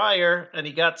the dryer, and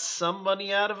he got some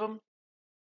money out of him.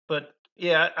 But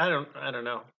yeah, I don't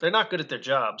know. They're not good at their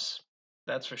jobs.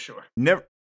 That's for sure.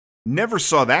 Never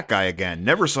saw that guy again.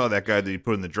 Never saw that guy that he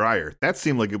put in the dryer. That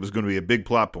seemed like it was going to be a big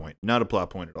plot point. Not a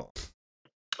plot point at all.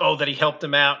 Oh, that he helped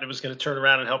him out and it was going to turn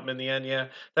around and help him in the end. Yeah,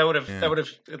 that would have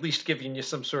at least given you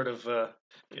some sort of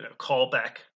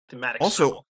callback thematic.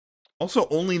 Also,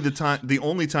 only the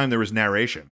only time there was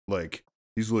narration. Like,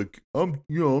 he's like, I'm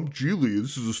Geely.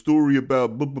 This is a story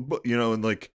about and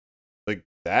like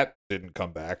that didn't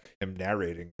come back. Him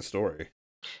narrating the story.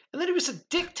 And then he was a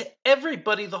dick to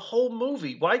everybody the whole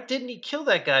movie. Why didn't he kill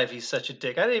that guy if he's such a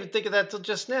dick? I didn't even think of that till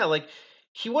just now. Like,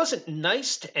 he wasn't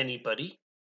nice to anybody,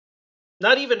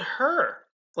 not even her.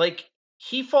 Like,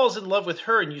 he falls in love with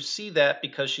her, and you see that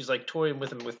because she's like toying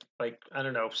with him with, like, I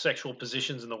don't know, sexual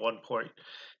positions in the one point.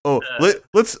 Oh,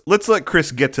 let's let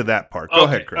Chris get to that part. Go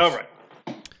ahead, Chris. All right.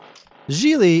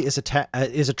 Gigli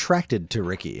is attracted to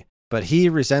Ricky, but he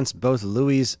resents both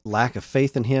Louis' lack of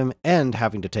faith in him and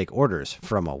having to take orders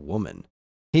from a woman.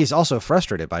 He's also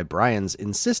frustrated by Brian's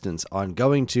insistence on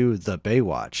going to the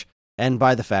Baywatch, and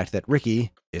by the fact that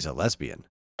Ricky is a lesbian.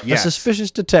 Yes. A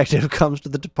suspicious detective comes to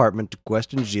the department to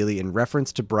question Gigli in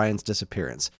reference to Brian's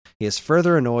disappearance. He is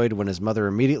further annoyed when his mother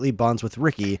immediately bonds with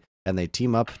Ricky, and they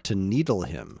team up to needle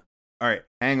him. All right,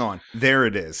 hang on. There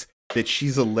it is, that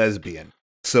she's a lesbian.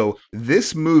 So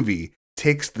this movie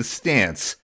takes the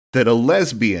stance that a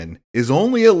lesbian is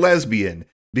only a lesbian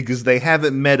because they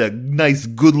haven't met a nice,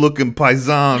 good-looking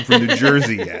paisan from New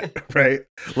Jersey yet, right?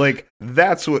 Like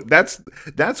that's what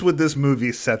this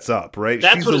movie sets up, right?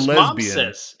 That's She's what a his lesbian. mom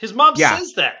says. His mom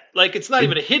says that. Like, it's not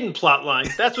even a hidden plot line.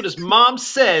 That's what his mom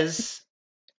says,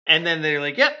 and then they're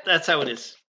like, "Yep, that's how it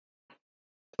is."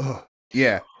 Oh,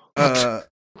 yeah.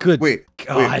 Good Wait.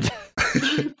 God.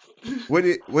 What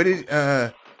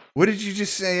did you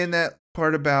just say in that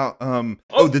part about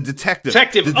the detective?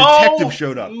 The detective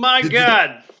showed up. My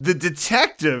God. The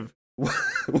detective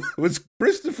was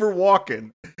Christopher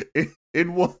Walken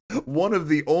in one of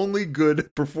the only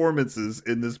good performances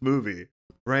in this movie,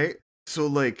 right? So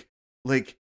like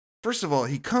first of all,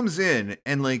 he comes in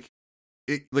and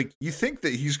you think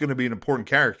that he's going to be an important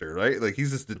character, right? Like,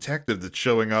 he's this detective that's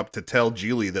showing up to tell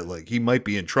Gigli that, like, he might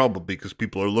be in trouble because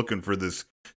people are looking for this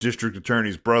district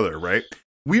attorney's brother, right?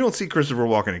 We don't see Christopher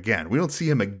Walken again. We don't see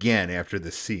him again after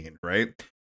this scene, right?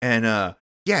 And,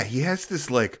 he has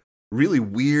this, like, really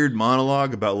weird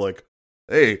monologue about, like,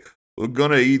 hey, we're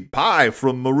gonna eat pie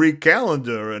from Marie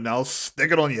Callender, and I'll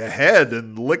stick it on your head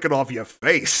and lick it off your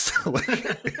face. Like,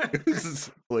 this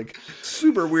is, like,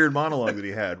 super weird monologue that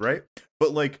he had, right?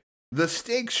 But, like, the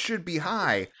stakes should be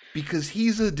high because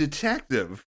he's a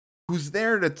detective who's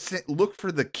there to look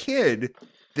for the kid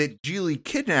that Gigli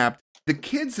kidnapped. The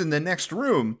kid's in the next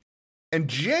room, and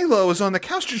J-Lo is on the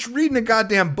couch just reading a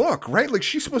goddamn book, right? Like,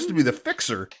 she's supposed to be the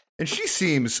fixer, and she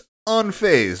seems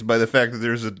unfazed by the fact that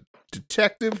there's a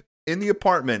detective in the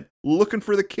apartment looking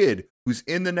for the kid who's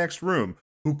in the next room,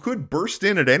 who could burst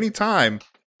in at any time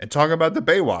and talk about the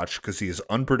Baywatch because he is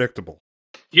unpredictable.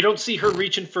 You don't see her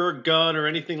reaching for a gun or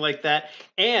anything like that.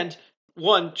 And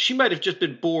one, she might have just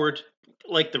been bored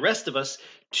like the rest of us.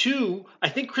 Two, I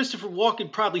think Christopher Walken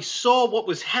probably saw what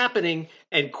was happening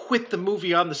and quit the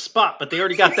movie on the spot, but they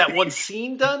already got that one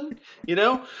scene done,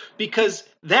 because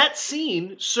that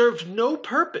scene served no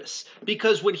purpose.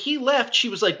 Because when he left, she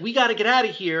was like, we got to get out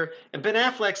of here. And Ben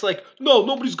Affleck's like, no,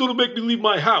 nobody's going to make me leave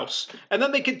my house. And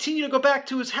then they continue to go back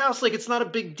to his house like it's not a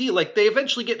big deal. Like, they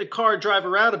eventually get in a car, drive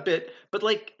around a bit, but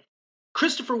like,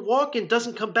 Christopher Walken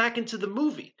doesn't come back into the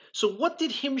movie. So what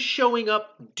did him showing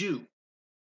up do?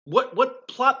 What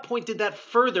plot point did that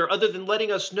further other than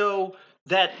letting us know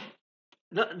that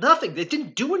nothing? It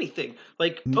didn't do anything.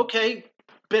 Like, okay,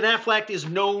 Ben Affleck is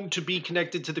known to be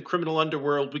connected to the criminal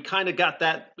underworld. We kind of got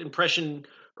that impression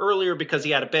earlier because he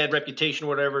had a bad reputation or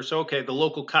whatever. So, okay, the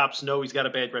local cops know he's got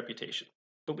a bad reputation.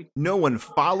 But no one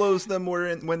follows them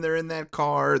when they're in that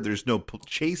car. There's no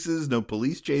chases, no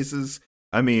police chases.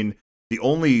 I mean, the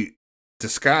only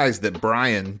disguise that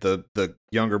Brian, the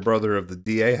younger brother of the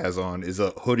DA, has on is a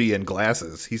hoodie and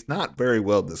glasses. He's not very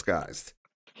well disguised.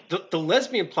 The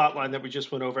lesbian plotline that we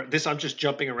just went over, this I'm just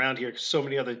jumping around here because so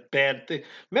many other bad things.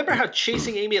 Remember how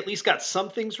Chasing Amy at least got some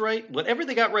things right? Whatever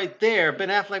they got right there, Ben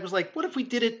Affleck was like, what if we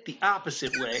did it the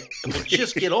opposite way and we'll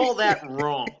just get all that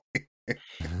wrong?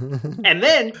 And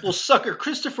then we'll sucker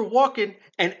Christopher Walken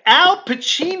and Al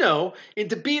Pacino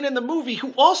into being in the movie,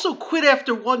 who also quit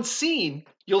after one scene.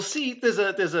 You'll see there's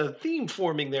a theme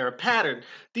forming there, a pattern.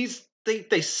 They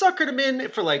suckered him in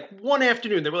for like one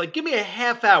afternoon. They were like, give me a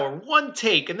half hour, one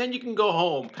take, and then you can go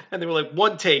home. And they were like,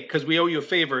 one take because we owe you a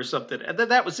favor or something. And then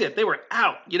that was it. They were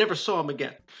out. You never saw them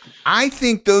again. I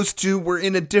think those two were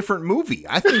in a different movie.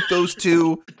 I think those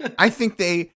two, I think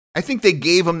they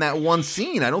gave him that one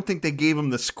scene. I don't think they gave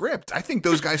him the script. I think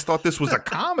those guys thought this was a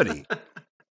comedy.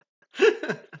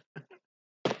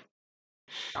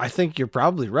 I think you're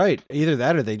probably right. Either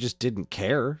that or they just didn't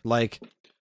care. Like,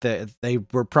 they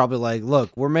were probably like, look,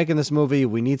 we're making this movie.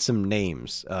 We need some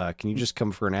names. Can you just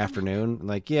come for an afternoon?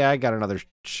 Like, yeah, I got another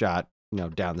shot.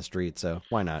 down the street. So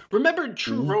why not? Remember in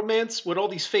True Romance when all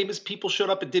these famous people showed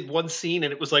up and did one scene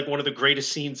and it was like one of the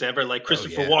greatest scenes ever? Like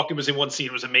Christopher Walken was in one scene,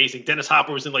 it was amazing. Dennis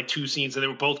Hopper was in like 2 scenes and they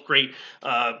were both great.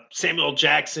 Samuel L.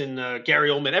 Jackson, Gary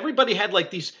Oldman, everybody had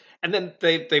like these, and then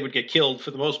they would get killed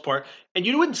for the most part, and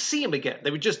you wouldn't see them again.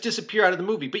 They would just disappear out of the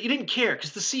movie, but you didn't care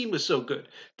because the scene was so good.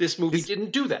 This movie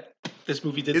didn't do that. This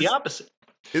movie did the opposite.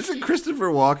 Isn't Christopher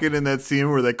Walken in that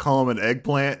scene where they call him an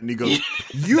eggplant and he goes,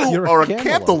 "You You're are a a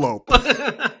cantaloupe."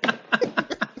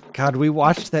 God, we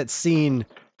watched that scene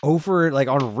over like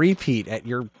on repeat at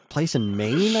your place in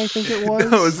Maine, I think it was.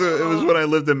 No, it was when I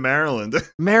lived in Maryland.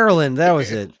 Maryland, that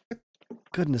was it.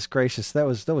 Goodness gracious, that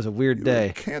was a weird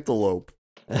day. Cantaloupe.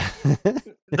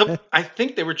 I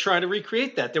think they were trying to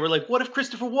recreate that. They were like, what if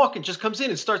Christopher Walken just comes in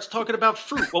and starts talking about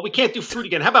fruit? Well, we can't do fruit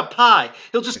again. How about pie?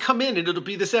 He'll just come in and it'll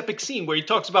be this epic scene where he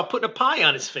talks about putting a pie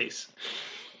on his face.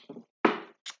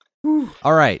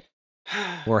 All right.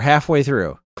 We're halfway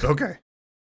through. Okay.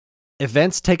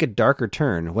 Events take a darker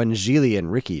turn when Gigli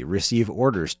and Ricky receive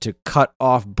orders to cut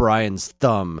off Brian's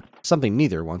thumb, something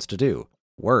neither wants to do.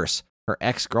 Worse, her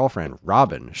ex-girlfriend,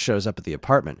 Robin, shows up at the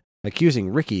apartment,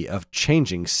 accusing Ricky of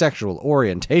changing sexual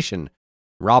orientation.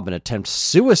 Robin attempts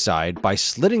suicide by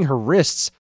slitting her wrists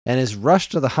and is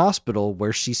rushed to the hospital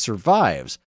where she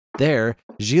survives. There,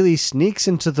 Gigli sneaks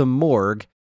into the morgue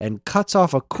and cuts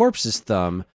off a corpse's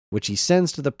thumb, which he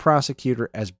sends to the prosecutor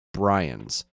as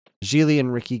Brian's. Gigli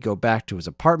and Ricky go back to his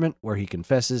apartment where he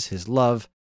confesses his love,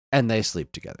 and they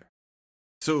sleep together.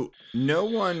 So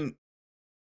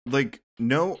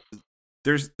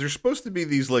there's supposed to be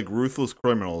these like ruthless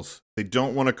criminals. They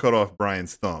don't want to cut off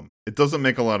Brian's thumb. It doesn't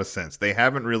make a lot of sense. They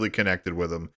haven't really connected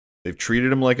with him. They've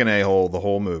treated him like an a-hole the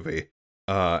whole movie.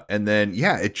 And then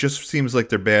it just seems like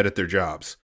they're bad at their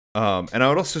jobs. And I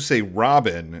would also say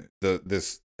Robin,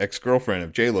 this ex-girlfriend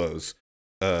of J-Lo's,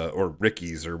 or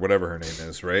Ricky's or whatever her name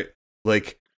is, right?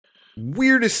 Like,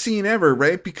 weirdest scene ever,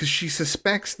 right? Because she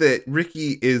suspects that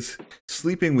Ricky is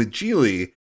sleeping with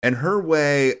Gigli, and her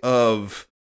way of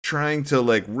trying to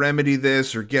like remedy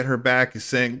this or get her back is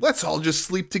saying, let's all just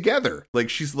sleep together. Like,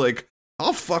 she's like,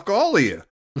 I'll fuck all of you.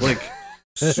 Like,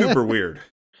 super weird.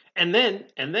 And then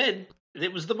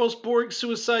it was the most boring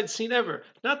suicide scene ever.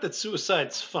 Not that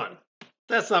suicide's fun.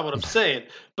 That's not what I'm saying.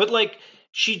 But like,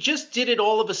 she just did it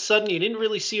all of a sudden. You didn't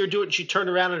really see her do it. And she turned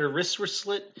around and her wrists were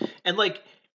slit. And like,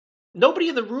 nobody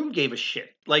in the room gave a shit.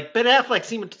 Like, Ben Affleck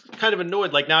seemed kind of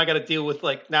annoyed. Like, now I got to deal with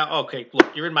like, now, okay,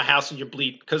 look, you're in my house and you're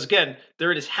bleeding. Because again,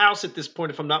 they're at his house at this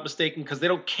point, if I'm not mistaken, because they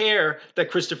don't care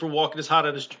that Christopher Walken is hot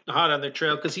on their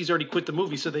trail because he's already quit the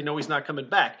movie, so they know he's not coming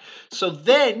back. So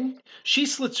then she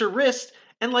slits her wrist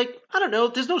and like, I don't know,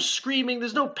 there's no screaming,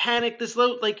 there's no panic, there's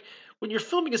no, like, when you're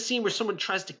filming a scene where someone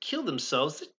tries to kill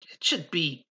themselves, it should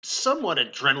be somewhat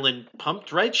adrenaline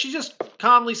pumped, right? She just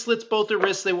calmly slits both her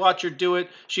wrists. They watch her do it.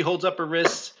 She holds up her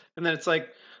wrists. And then it's like,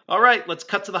 all right, let's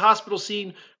cut to the hospital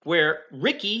scene where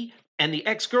Ricky and the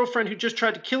ex-girlfriend who just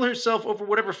tried to kill herself over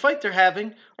whatever fight they're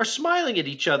having are smiling at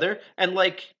each other. And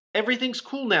like, everything's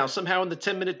cool now. Somehow in the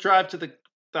 10-minute drive to the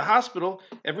hospital,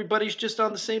 everybody's just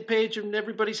on the same page and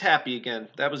everybody's happy again.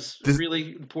 That was a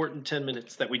really important 10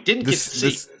 minutes that we didn't get to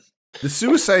see. The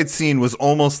suicide scene was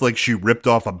almost like she ripped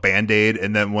off a Band-Aid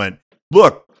and then went,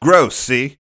 look, gross,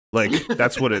 see? Like,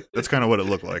 that's kind of what it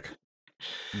looked like.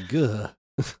 Gah.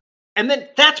 And then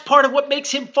that's part of what makes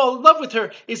him fall in love with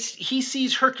her, is he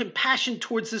sees her compassion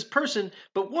towards this person.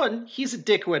 But one, he's a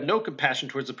dick who had no compassion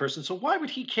towards the person, so why would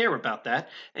he care about that?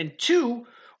 And two,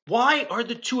 why are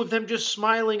the two of them just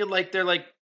smiling and like, they're like,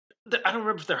 I don't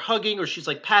remember if they're hugging or she's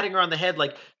like patting her on the head,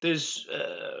 like there's,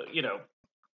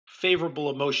 favorable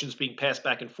emotions being passed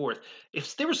back and forth.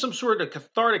 If there was some sort of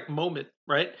cathartic moment,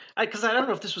 right? Because I don't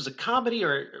know if this was a comedy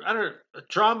or a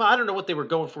drama. I don't know what they were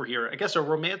going for here. I guess a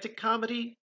romantic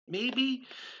comedy, maybe.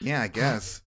 Yeah, I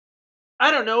guess.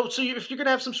 I don't know. So if you're gonna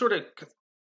have some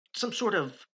sort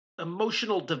of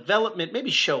emotional development, maybe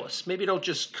show us. Maybe don't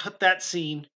just cut that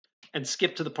scene and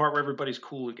skip to the part where everybody's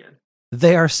cool again.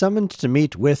 They are summoned to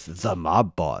meet with the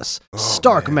mob boss.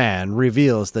 Starkman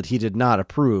reveals that he did not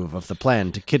approve of the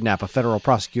plan to kidnap a federal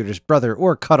prosecutor's brother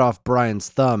or cut off Brian's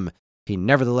thumb. He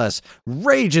nevertheless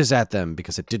rages at them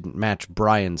because it didn't match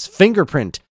Brian's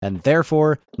fingerprint, and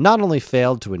therefore not only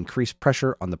failed to increase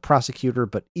pressure on the prosecutor,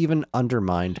 but even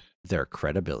undermined their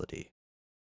credibility.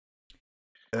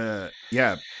 Second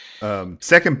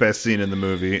best scene in the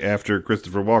movie after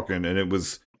Christopher Walken, and it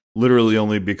was literally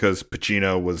only because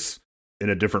Pacino was in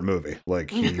a different movie.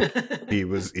 Like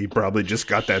he probably just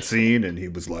got that scene and he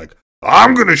was like,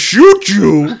 I'm gonna shoot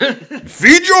you,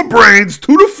 feed your brains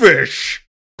to the fish.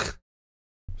 It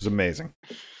was amazing.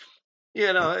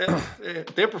 You know,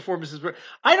 their performances were.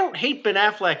 I don't hate Ben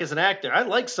Affleck as an actor. I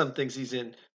like some things he's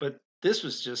in, but this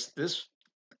was just this.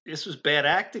 This was bad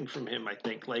acting from him. I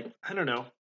think. Like I don't know.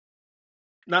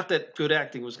 Not that good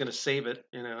acting was going to save it.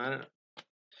 You know, I don't know.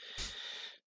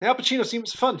 Al Pacino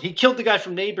seems fun. He killed the guy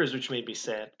from Neighbors, which made me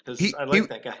sad because I like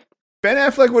that guy. Ben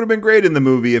Affleck would have been great in the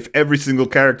movie if every single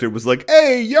character was like,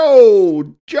 "Hey,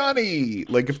 yo, Johnny!"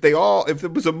 Like if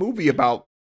it was a movie about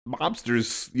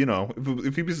mobsters, you know,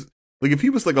 if he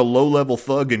was like a low-level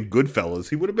thug in Goodfellas,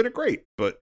 he would have been great.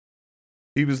 But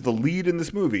he was the lead in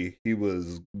this movie. He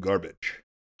was garbage.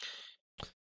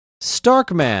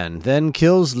 Starkman then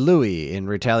kills Louis in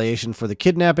retaliation for the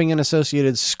kidnapping and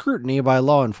associated scrutiny by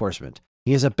law enforcement.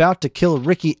 He is about to kill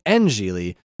Ricky and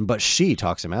Gigli, but she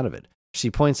talks him out of it. She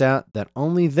points out that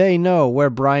only they know where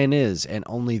Brian is, and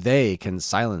only they can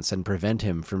silence and prevent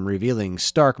him from revealing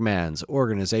Starkman's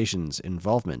organization's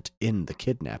involvement in the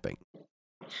kidnapping.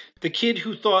 The kid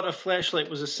who thought a flashlight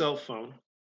was a cell phone,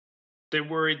 they're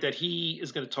worried that he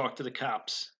is going to talk to the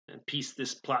cops and piece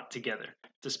this plot together,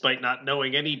 despite not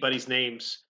knowing anybody's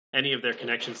names, any of their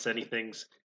connections to anything,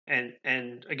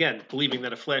 and again, believing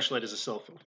that a flashlight is a cell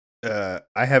phone.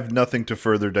 I have nothing to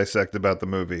further dissect about the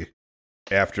movie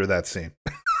after that scene.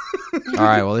 All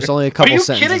right, well, there's only a couple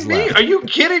sentences left. Are you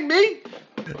kidding me?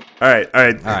 All right.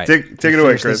 Take it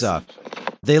away, Chris.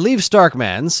 They leave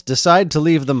Starkman's, decide to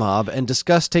leave the mob, and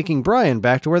discuss taking Brian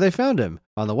back to where they found him.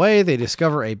 On the way, they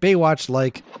discover a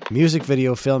Baywatch-like music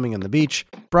video filming on the beach.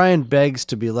 Brian begs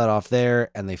to be let off there,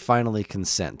 and they finally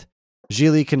consent.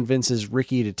 Gigli convinces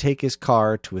Ricky to take his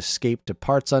car to escape to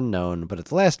parts unknown, but at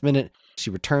the last minute, she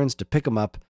returns to pick him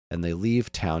up, and they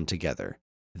leave town together.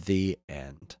 The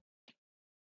end.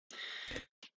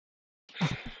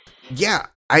 Yeah,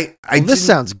 this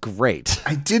sounds great.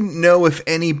 I didn't know if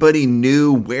anybody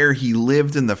knew where he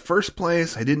lived in the first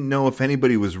place. I didn't know if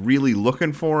anybody was really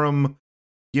looking for him.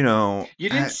 You know, you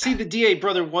didn't see the DA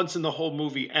brother once in the whole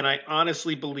movie, and I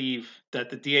honestly believe that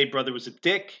the DA brother was a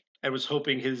dick. I was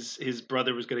hoping his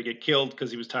brother was going to get killed because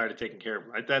he was tired of taking care of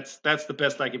him. Right? That's the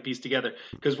best I can piece together.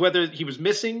 Because whether he was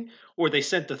missing or they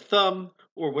sent a thumb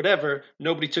or whatever,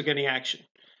 nobody took any action.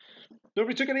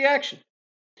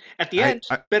 At the end,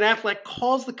 Ben Affleck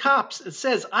calls the cops and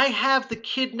says, "I have the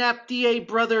kidnapped DA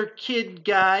brother kid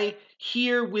guy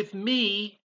here with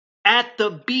me at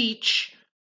the beach,"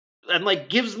 and like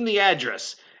gives them the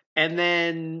address. And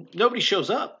then nobody shows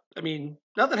up. I mean,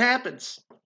 nothing happens.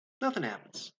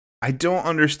 I don't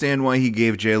understand why he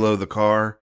gave J-Lo the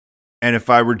car. And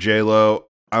if I were J-Lo,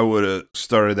 I would have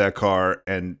started that car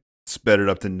and sped it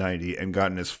up to 90 and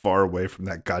gotten as far away from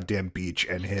that goddamn beach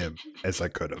and him as I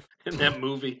could have. In that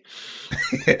movie.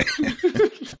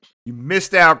 You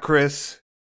missed out, Chris.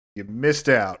 You missed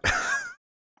out.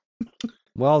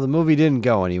 Well, the movie didn't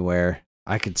go anywhere.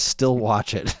 I could still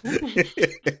watch it.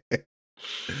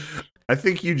 I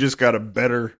think you just got a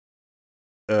better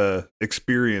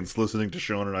experience listening to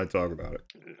Sean and I talk about it.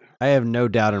 I have no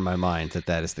doubt in my mind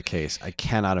that is the case. I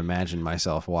cannot imagine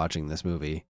myself watching this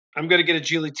movie. I'm going to get a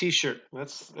Gigli t-shirt.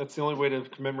 That's the only way to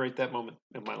commemorate that moment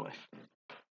in my life.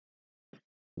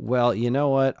 Well, you know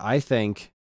what? I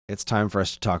think it's time for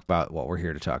us to talk about what we're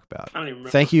here to talk about. I don't even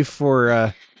remember. Thank you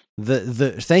for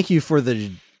the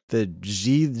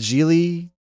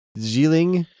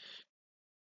Gigling.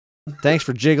 Thanks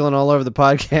for jiggling all over the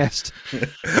podcast.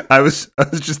 I was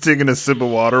just taking a sip of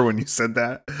water when you said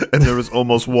that, and there was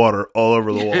almost water all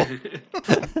over the wall.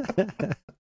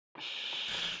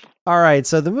 All right,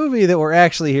 so the movie that we're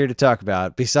actually here to talk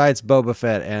about, besides Boba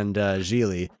Fett and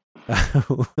Gigli,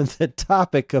 the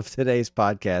topic of today's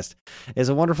podcast is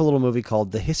a wonderful little movie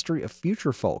called The History of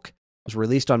Future Folk. It was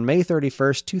released on May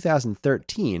 31st,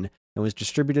 2013, and was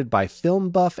distributed by Film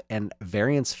Buff and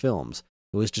Variance Films.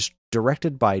 It was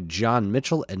directed by John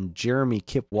Mitchell and Jeremy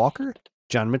Kip Walker.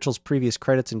 John Mitchell's previous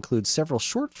credits include several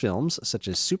short films, such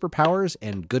as Superpowers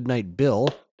and Goodnight Bill,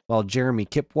 while Jeremy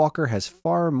Kip Walker has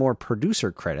far more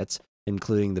producer credits,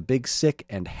 including The Big Sick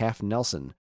and Half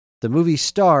Nelson. The movie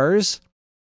stars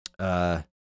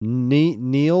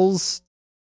Niels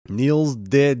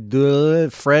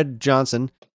Fred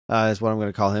Johnson, is what I'm going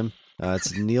to call him.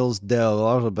 It's Niels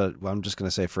Del, but I'm just going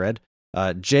to say Fred.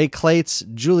 Jay Clates,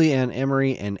 Julianne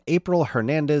Emery, and April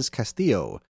Hernandez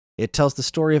Castillo. It tells the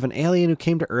story of an alien who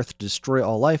came to Earth to destroy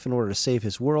all life in order to save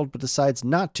his world, but decides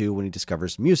not to when he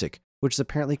discovers music, which is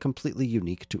apparently completely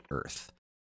unique to Earth.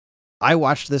 I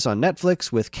watched this on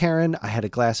Netflix with Karen. I had a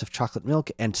glass of chocolate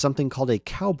milk and something called a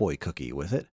cowboy cookie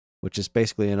with it, which is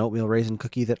basically an oatmeal raisin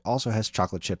cookie that also has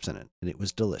chocolate chips in it, and it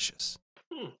was delicious.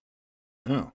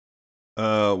 Oh.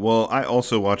 Well, I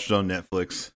also watched it on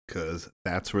Netflix because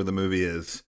that's where the movie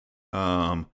is.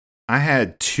 I'm I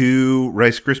had 2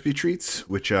 Rice Krispie treats,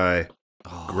 which I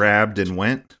grabbed and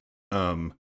went.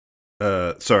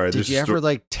 Sorry. Did you ever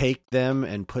like take them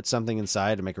and put something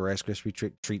inside to make a Rice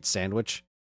Krispie treat sandwich?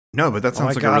 No, but that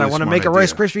sounds like God, a really I want to smart make a idea.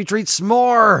 Rice Krispie treat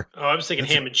s'more. Oh, I was thinking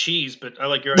ham and cheese, but I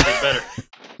like your idea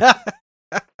better.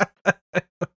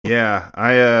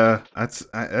 Yeah,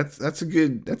 that's a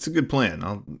good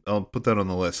plan. I'll put that on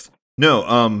the list.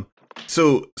 No,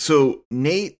 so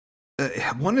Nate,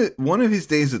 one of his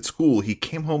days at school, he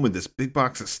came home with this big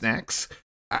box of snacks.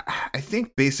 I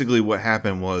think basically what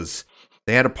happened was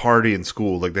they had a party in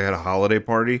school, like they had a holiday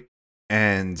party,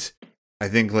 and I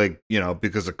think like,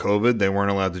 because of COVID, they weren't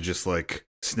allowed to just like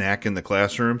snack in the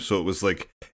classroom, so it was like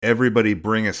everybody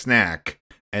bring a snack,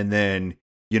 and then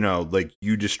like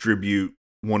you distribute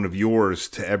one of yours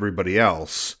to everybody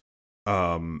else.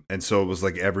 And so it was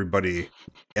like everybody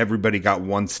got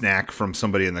one snack from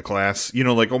somebody in the class,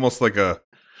 like almost like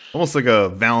a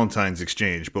Valentine's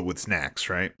exchange, but with snacks,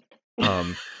 right?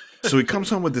 So he comes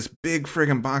home with this big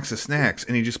friggin' box of snacks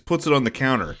and he just puts it on the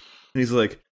counter and he's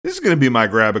like, this is going to be my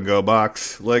grab and go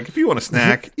box. Like, if you want a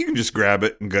snack, you can just grab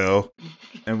it and go.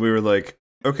 And we were like,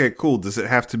 okay, cool. Does it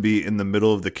have to be in the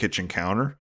middle of the kitchen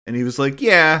counter? And he was like,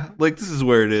 yeah, like this is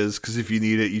where it is. Cause if you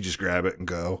need it, you just grab it and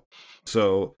go.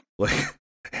 So like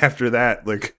after that,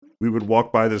 like we would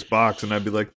walk by this box and I'd be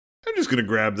like, I'm just going to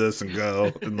grab this and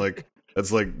go. And like,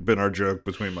 that's like been our joke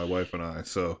between my wife and I.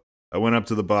 So I went up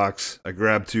to the box, I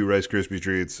grabbed 2 Rice Krispie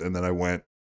treats, and then I went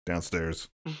downstairs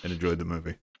and enjoyed the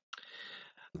movie.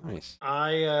 Nice.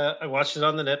 I watched it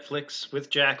on the Netflix with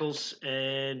Jackals,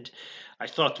 and I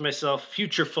thought to myself,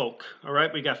 future folk. All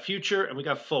right, we got future and we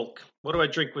got folk. What do I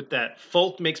drink with that?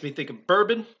 Folk makes me think of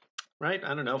bourbon, right?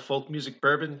 I don't know, folk music,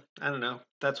 bourbon. I don't know.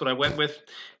 That's what I went with.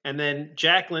 And then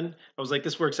Jacqueline, I was like,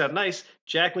 this works out nice.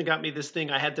 Jacqueline got me this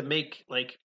thing I had to make,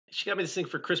 like, she got me this thing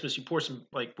for Christmas. You pour some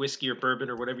like whiskey or bourbon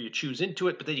or whatever you choose into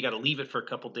it, but then you got to leave it for a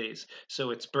couple days.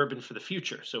 So it's bourbon for the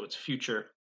future. So it's future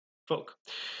folk.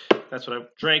 That's what I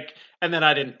drank. And then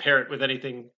I didn't pair it with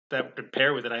anything that would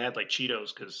pair with it. I had like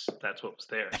Cheetos because that's what was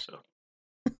there. So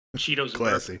Cheetos and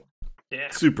Classy. bourbon. Yeah.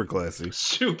 Super classy.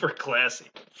 Super classy.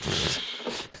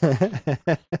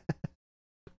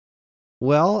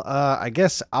 Well, I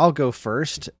guess I'll go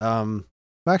first.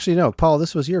 Actually, no, Paul,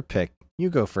 this was your pick. You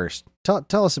go first.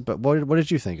 Tell us about what did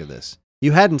you think of this?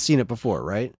 You hadn't seen it before,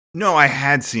 right? No, I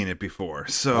had seen it before.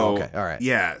 So okay, all right.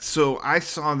 Yeah, so I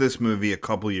saw this movie a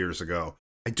couple years ago.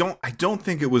 I don't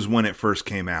think it was when it first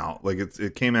came out. Like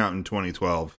it came out in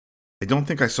 2012. I don't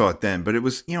think I saw it then, but it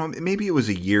was, maybe it was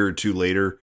a year or two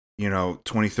later,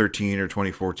 2013 or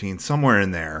 2014, somewhere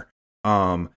in there.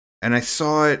 And I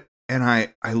saw it and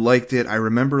I liked it. I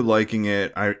remember liking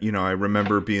it. I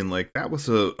remember being like, that was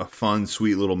a fun,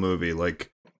 sweet little movie.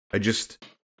 Like I just,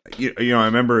 I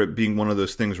remember it being one of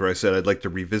those things where I said, I'd like to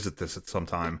revisit this at some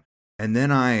time. And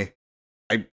then I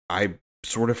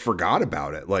sort of forgot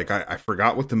about it. Like I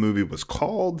forgot what the movie was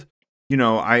called.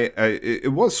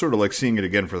 It was sort of like seeing it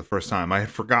again for the first time. I had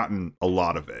forgotten a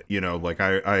lot of it. Like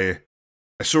I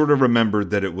sort of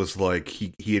remembered that it was like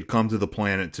he had come to the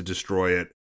planet to destroy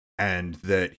it, and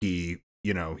that he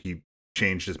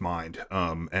changed his mind.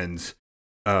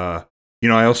 I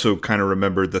also kind of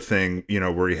remembered the thing,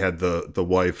 where he had the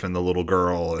wife and the little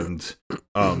girl, and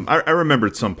I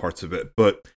remembered some parts of it,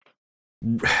 but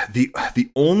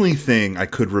the only thing I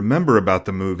could remember about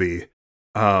the movie,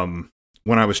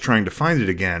 when I was trying to find it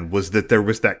again, was that there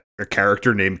was a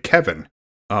character named Kevin.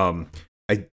 I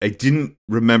didn't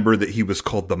remember that he was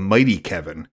called the Mighty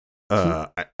Kevin.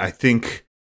 I think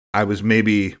I was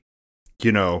maybe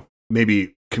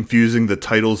confusing the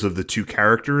titles of the two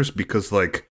characters, because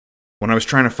like when I was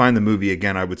trying to find the movie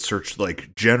again, I would search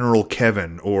like General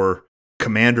Kevin or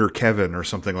Commander Kevin or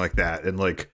something like that, and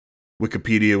like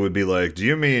Wikipedia would be like, do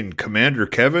you mean Commander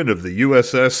Kevin of the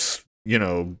USS,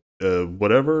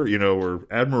 whatever, or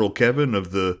Admiral Kevin of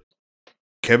the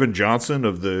Kevin Johnson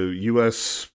of the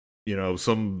US,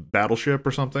 some battleship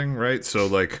or something, right? So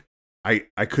like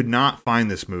I could not find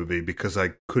this movie because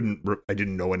I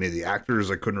didn't know any of the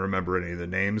actors. I couldn't remember any of the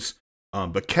names.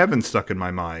 But Kevin stuck in my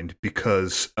mind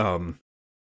because at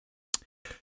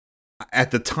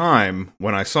the time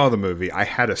when I saw the movie, I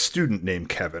had a student named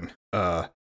Kevin.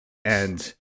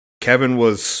 And Kevin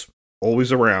was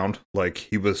always around. Like,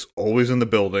 he was always in the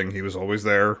building. He was always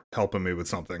there helping me with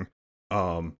something.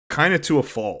 Kind of to a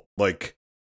fault. Like,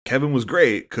 Kevin was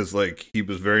great because, like, he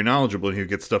was very knowledgeable and he would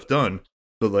get stuff done.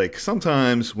 But, like,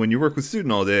 sometimes when you work with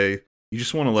student all day, you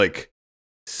just want to, like,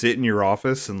 sit in your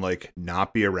office and, like,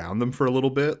 not be around them for a little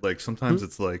bit. Like, sometimes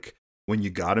it's, like, when you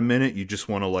got a minute, you just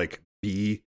want to, like,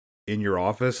 be in your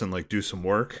office and, like, do some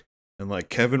work. And like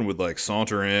Kevin would like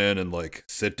saunter in and like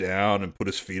sit down and put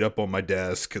his feet up on my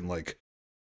desk and like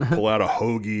pull out a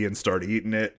hoagie and start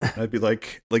eating it. And I'd be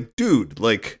like, dude,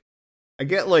 like I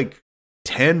get like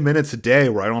 10 minutes a day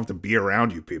where I don't have to be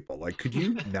around you people. Like, could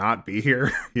you not be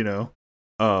here? You know?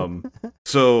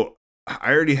 So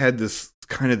I already had this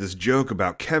joke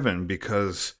about Kevin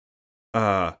because,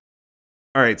 all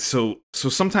right, so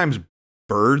sometimes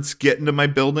birds get into my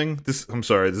building. I'm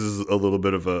sorry, this is a little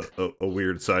bit of a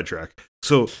weird sidetrack.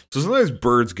 So sometimes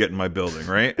birds get in my building,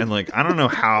 right? And like, I don't know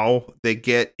how they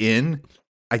get in.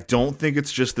 I don't think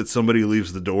it's just that somebody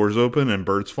leaves the doors open and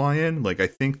birds fly in. Like, I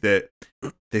think that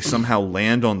they somehow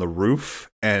land on the roof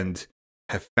and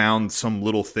have found some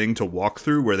little thing to walk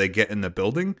through where they get in the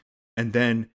building, and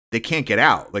then they can't get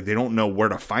out. Like, they don't know where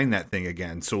to find that thing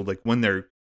again. So, like, when they're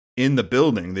in the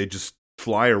building, they just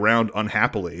fly around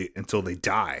unhappily until they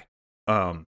die.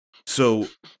 So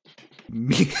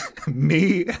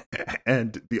me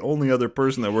and the only other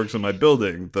person that works in my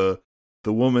building, the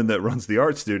woman that runs the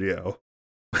art studio,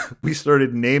 we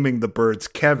started naming the birds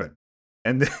Kevin.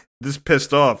 And this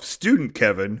pissed off student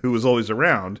Kevin, who was always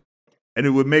around. And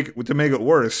to make it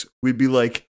worse, we'd be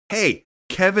like, hey,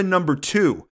 Kevin number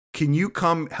 2, can you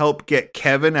come help get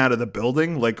Kevin out of the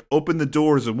building? Like, open the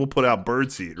doors and we'll put out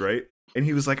birdseed, right? And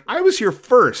he was like, I was here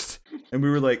first. And we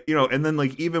were like, you know, and then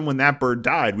like, even when that bird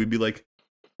died, we'd be like,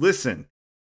 listen,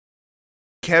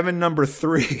 Kevin number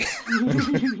 3,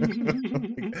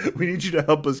 we need you to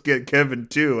help us get Kevin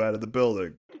 2 out of the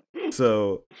building.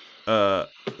 So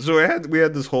we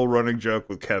had this whole running joke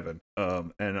with Kevin.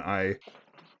 And I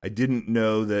didn't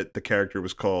know that the character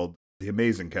was called The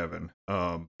Amazing Kevin.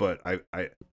 But I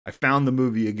found the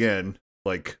movie again,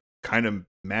 like kind of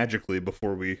magically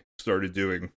before we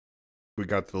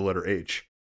got to the letter H.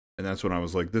 And that's when I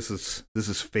was like, this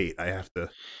is fate. I have to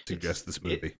suggest this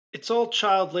movie. It's all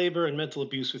child labor and mental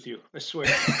abuse with you, I swear.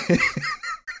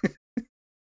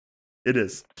 It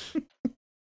is.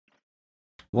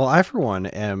 Well, I, for one,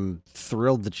 am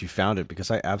thrilled that you found it because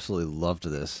I absolutely loved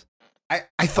this.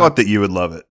 I thought that you would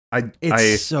love it.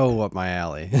 It's so up my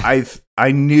alley.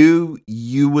 I knew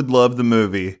you would love the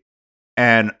movie,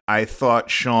 and I thought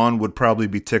Sean would probably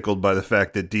be tickled by the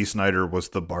fact that Dee Snider was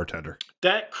the bartender.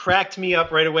 That cracked me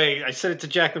up right away. I said it to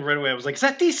Jacqueline right away. I was like, is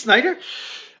that Dee Snider?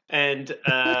 And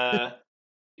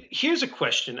here's a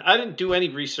question. I didn't do any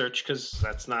research because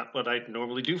that's not what I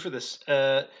normally do for this.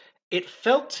 It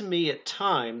felt to me at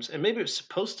times, and maybe it was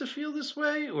supposed to feel this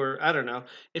way, or I don't know.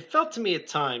 It felt to me at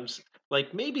times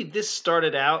like maybe this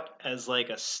started out as like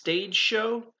a stage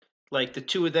show. Like the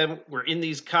two of them were in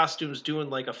these costumes doing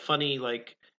like a funny,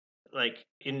 like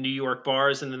in New York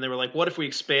bars. And then they were like, what if we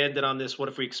expanded on this? What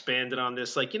if we expanded on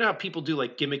this? Like, you know how people do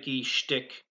like gimmicky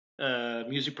shtick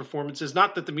music performances?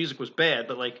 Not that the music was bad,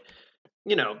 but like,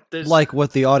 you know, there's like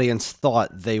what the audience thought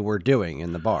they were doing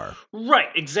in the bar. Right,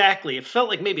 exactly. It felt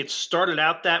like maybe it started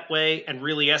out that way and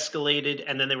really escalated,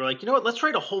 and then they were like, you know what, let's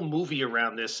write a whole movie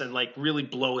around this and like really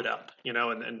blow it up, you know,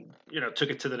 and you know,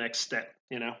 took it to the next step,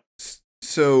 you know.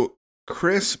 So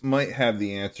Chris might have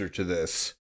the answer to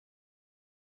this,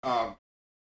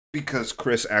 because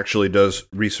Chris actually does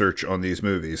research on these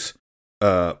movies.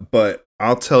 But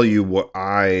I'll tell you what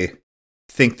I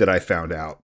think that I found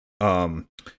out.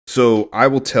 So I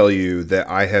will tell you that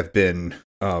I have been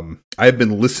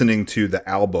listening to the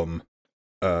album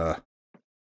on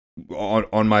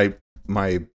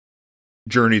my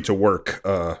journey to work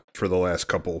for the last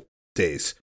couple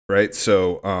days, right?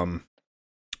 So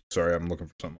sorry, I'm looking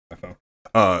for something on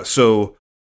my phone. So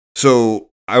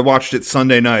I watched it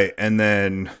Sunday night, and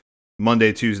then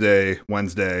Monday, Tuesday,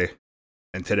 Wednesday,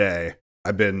 and today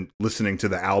I've been listening to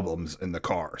the albums in the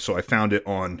car. So I found it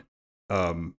on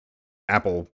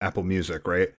Apple Music,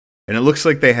 right? And it looks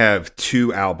like they have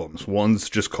 2 albums. One's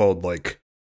just called like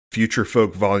Future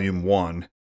Folk Volume 1,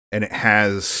 and it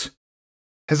has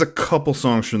a couple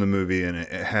songs from the movie in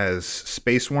it. It has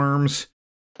Space Worms,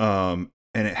 and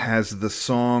it has the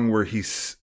song where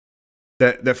he's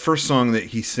that first song that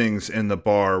he sings in the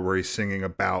bar where he's singing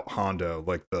about Hondo,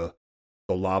 like the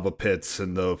lava pits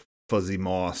and the fuzzy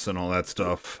moss and all that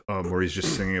stuff, where he's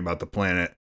just singing about the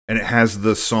planet. And it has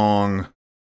the song,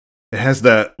 it has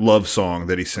that love song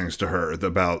that he sings to her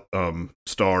about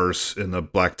stars in the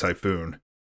Black Typhoon.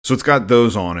 So it's got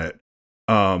those on it.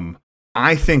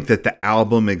 I think that the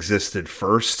album existed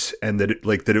first, and that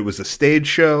it was a stage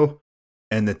show,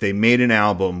 and that they made an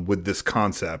album with this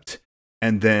concept.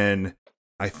 And then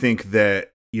I think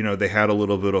that, you know, they had a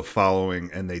little bit of following,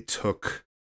 and they took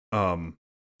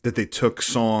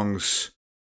songs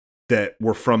that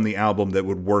were from the album that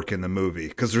would work in the movie.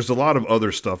 Because there's a lot of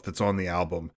other stuff that's on the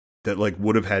album that like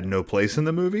would have had no place in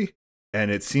the movie.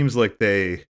 and it seems like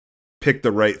they pick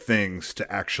the right things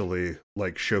to actually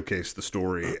like showcase the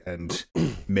story and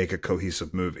make a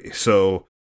cohesive movie. So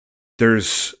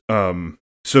there's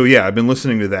so yeah, I've been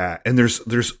listening to that, and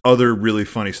there's other really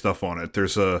funny stuff on it.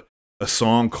 There's a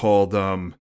song called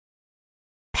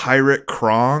Pirate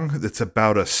Krong that's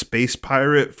about a space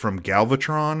pirate from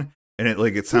Galvatron, and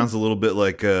it sounds a little bit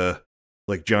like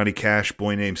Johnny Cash,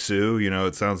 Boy Named Sue. You know,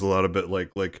 it sounds a lot of bit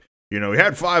like he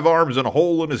had 5 arms and a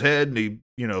hole in his head, and he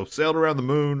sailed around the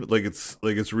moon.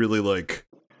 It's really like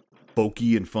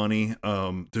folky and funny.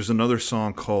 There's another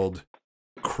song called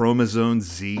Chromosome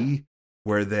Z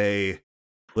where they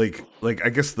like I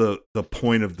guess the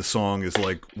point of the song is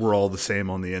like we're all the same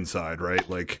on the inside, right?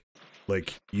 Like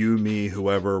you, me,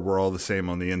 whoever, we're all the same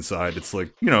on the inside. It's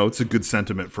like, it's a good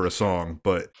sentiment for a song,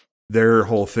 but their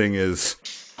whole thing is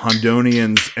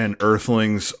Hondonians and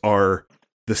Earthlings are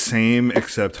the same,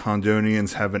 except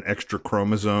Hondonians have an extra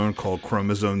chromosome called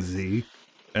chromosome Z,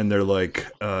 and they're like,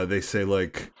 they say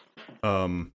like,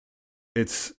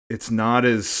 it's not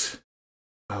as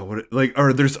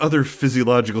or there's other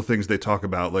physiological things they talk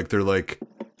about. Like they're like,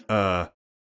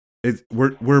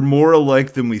 we're more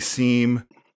alike than we seem,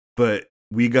 but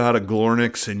we got a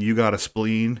glornix and you got a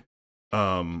spleen, we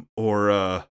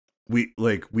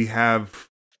have.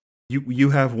 You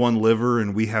have 1 liver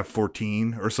and we have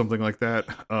 14 or something like that.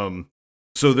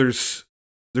 So there's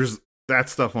that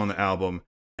stuff on the album.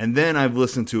 And then I've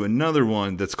listened to another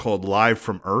one that's called Live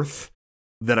from Earth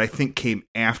that I think came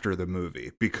after the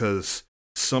movie because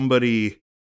somebody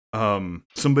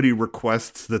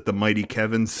requests that the Mighty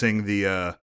Kevin sing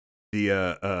the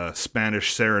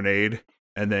Spanish serenade,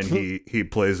 and then he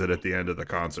plays it at the end of the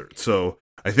concert. So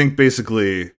I think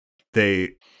basically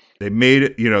they made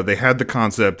it, they had the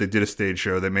concept, they did a stage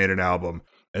show, they made an album,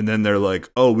 and then they're like,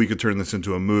 oh, we could turn this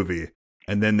into a movie.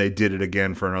 And then they did it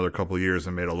again for another couple of years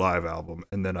and made a live album.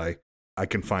 And then I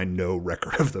can find no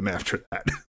record of them after that.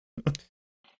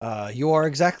 You are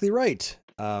exactly right.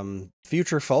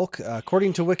 Future Folk,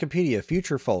 according to Wikipedia,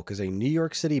 Future Folk is a New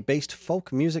York City-based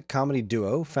folk music comedy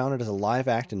duo founded as a live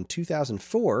act in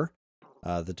 2004.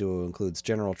 The duo includes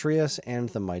General Trias and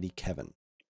the Mighty Kevin.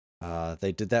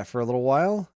 They did that for a little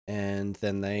while, and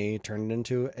then they turned it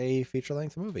into a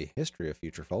feature-length movie, History of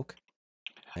Future Folk.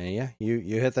 And yeah,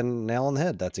 you hit the nail on the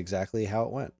head. That's exactly how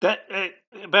it went. That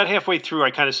about halfway through,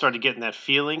 I kind of started getting that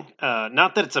feeling.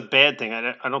 Not that it's a bad thing.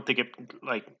 I don't think it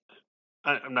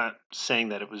I'm not saying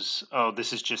that it was, oh,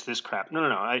 this is just this crap. No.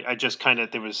 I just kind of,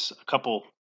 there was a couple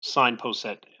signposts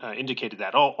that indicated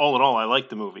that. All in all, I liked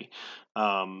the movie.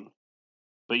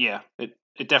 But yeah, it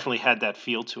definitely had that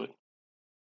feel to it.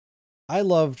 I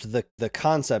loved the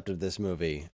concept of this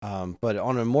movie, but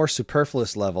on a more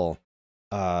superfluous level,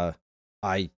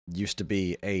 I used to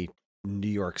be a New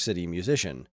York City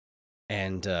musician,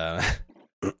 and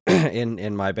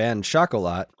in my band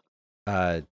Chocolat,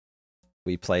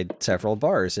 we played several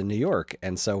bars in New York,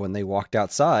 and so when they walked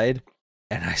outside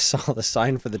and I saw the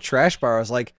sign for the trash bar, I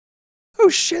was like, oh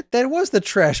shit, that was the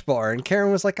trash bar. And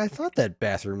Karen was like, I thought that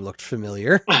bathroom looked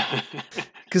familiar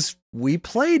because we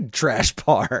played trash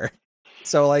bar.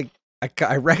 So like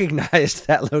I recognized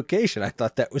that location. I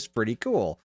thought that was pretty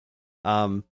cool.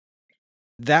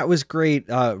 That was great.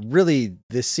 Really,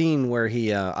 the scene where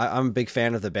I'm a big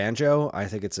fan of the banjo. I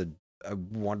think it's a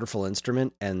wonderful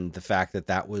instrument, and the fact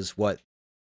that was what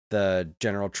the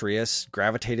General Trias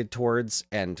gravitated towards,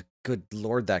 and good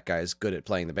Lord, that guy's good at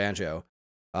playing the banjo.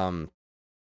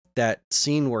 That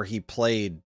scene where he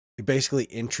basically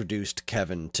introduced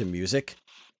Kevin to music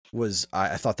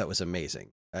I thought that was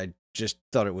amazing. I just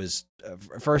thought it was,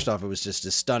 first off, it was just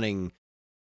a stunning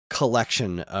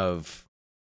collection of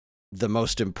the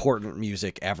most important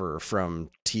music ever, from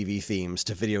TV themes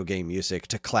to video game music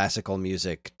to classical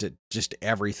music to just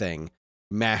everything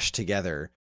mashed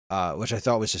together, which I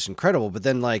thought was just incredible. But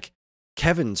then like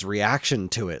Kevin's reaction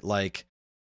to it, like,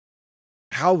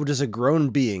 how does a grown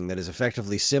being that is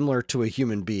effectively similar to a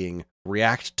human being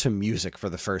react to music for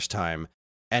the first time?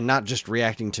 And not just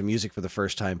reacting to music for the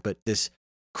first time, but this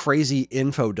crazy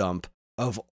info dump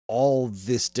of all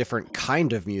this different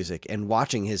kind of music, and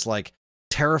watching his like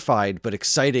terrified but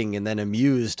exciting and then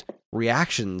amused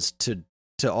reactions to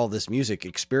all this music,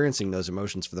 experiencing those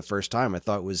emotions for the first time, I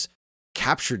thought was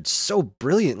captured so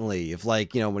brilliantly. Of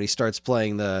like, when he starts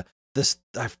playing this,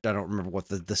 I don't remember what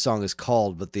the song is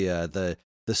called, but the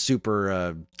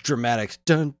super dramatic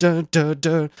dun dun dun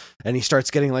dun, and he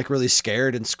starts getting like really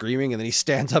scared and screaming, and then he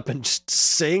stands up and just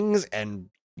sings and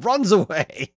runs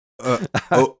away.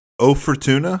 O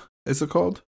Fortuna is it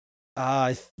called?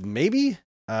 Maybe.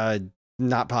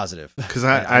 not positive. Because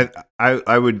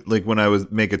I would, like, when I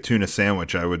would make a tuna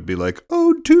sandwich, I would be like,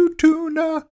 "Oh, to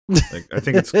tuna." Like, I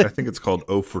think it's called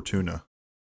 "Oh for tuna."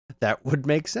 That would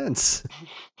make sense.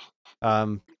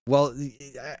 Well,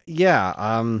 yeah.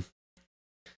 Oh,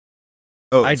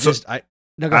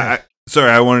 no, go ahead.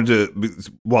 Sorry, I wanted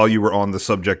to, while you were on the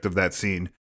subject of that scene,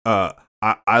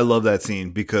 I love that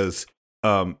scene because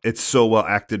it's so well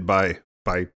acted by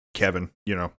Kevin,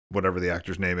 whatever the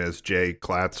actor's name is, Jay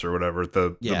Klatz or whatever,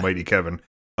 the mighty Kevin.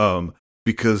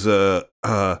 Because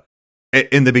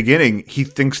in the beginning, he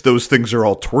thinks those things are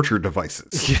all torture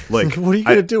devices. Like, what are you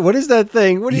gonna do? What is that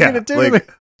thing? What are you gonna do?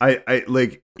 Like, I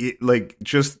like it, like,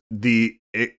 just the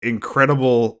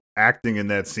incredible acting in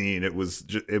that scene. It was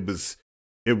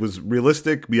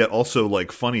realistic, yet also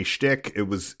like funny shtick. It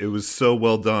was so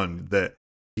well done that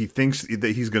he thinks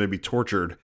that he's going to be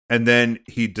tortured, and then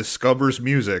he discovers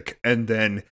music, and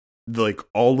then like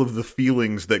all of the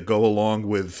feelings that go along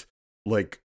with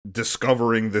like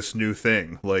discovering this new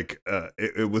thing. Like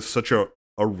it was such a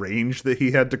range that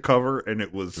he had to cover, and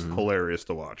it was hilarious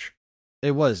to watch.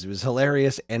 It was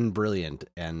hilarious and brilliant,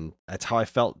 and that's how I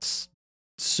felt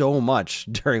so much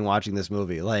during watching this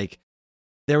movie. Like,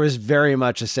 there was very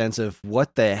much a sense of,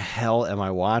 what the hell am I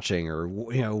watching? Or,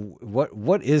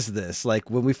 what is this?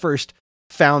 Like, when we first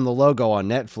found the logo on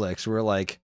Netflix, we were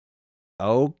like,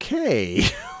 okay,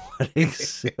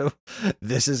 so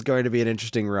this is going to be an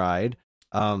interesting ride.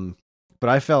 But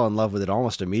I fell in love with it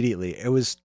almost immediately. It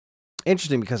was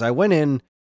interesting because I went in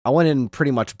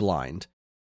pretty much blind.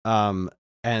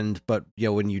 But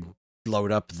when you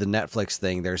load up the Netflix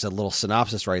thing, there's a little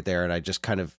synopsis right there, and I just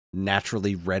kind of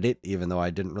naturally read it, even though I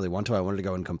didn't really want to. I wanted to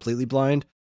go in completely blind.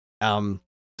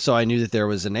 So I knew that there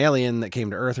was an alien that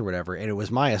came to Earth or whatever, and it was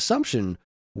my assumption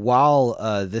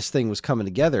while this thing was coming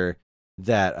together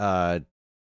that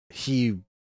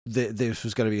this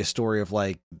was going to be a story of,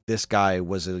 like, this guy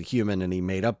was a human and he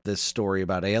made up this story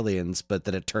about aliens, but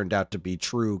that it turned out to be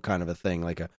true, kind of a thing,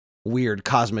 like a weird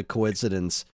cosmic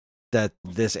coincidence that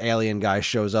this alien guy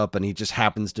shows up and he just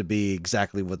happens to be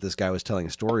exactly what this guy was telling a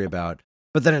story about.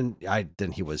 But then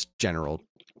he was General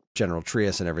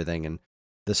Trias and everything, and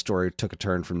the story took a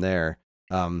turn from there.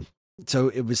 So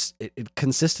it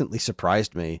consistently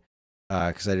surprised me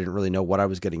because I didn't really know what I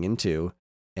was getting into,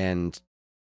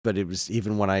 but it was,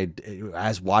 even when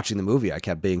as watching the movie, I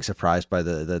kept being surprised by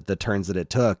the turns that it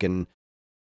took, and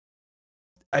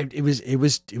it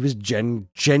was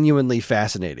genuinely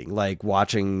fascinating, like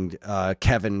watching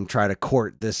Kevin try to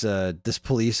court this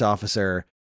police officer,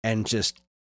 and just,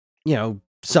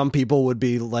 some people would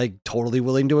be like totally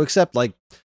willing to accept, like,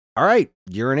 all right,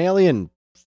 you're an alien,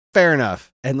 fair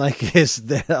enough, and like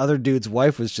the other dude's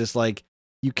wife was just like,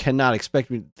 you cannot expect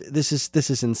me. This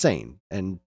is insane,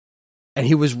 and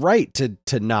he was right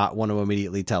to not want to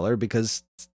immediately tell her, because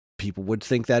people would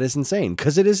think that is insane,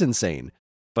 because it is insane.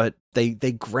 But they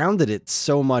grounded it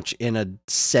so much in a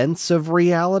sense of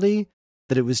reality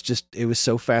that it was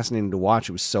so fascinating to watch.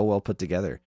 It was so well put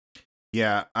together.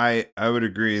 Yeah, I would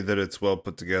agree that it's well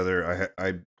put together.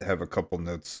 I have a couple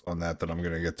notes on that I'm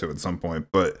going to get to at some point.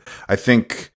 But I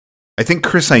think,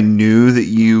 Chris, I knew that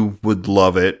you would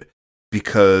love it,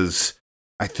 because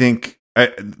I think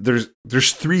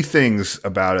there's three things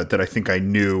about it that I think I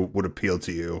knew would appeal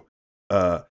to you.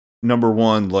 Number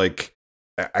one, like,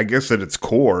 I guess at its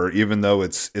core, even though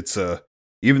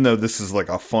even though this is like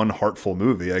a fun, heartful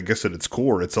movie, I guess at its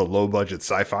core, it's a low budget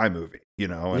sci-fi movie,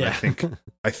 and yeah.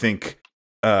 I think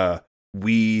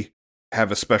we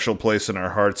have a special place in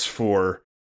our hearts for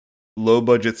low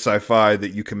budget sci-fi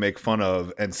that you can make fun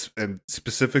of, and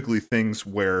specifically things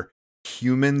where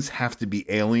humans have to be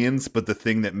aliens, but the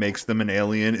thing that makes them an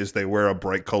alien is they wear a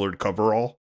bright colored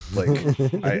coverall. Like,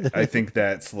 I think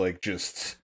that's like,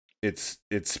 just,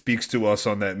 it speaks to us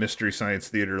on that Mystery Science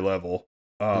Theater level.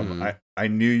 I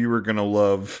knew you were gonna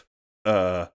love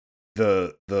the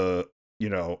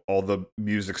all the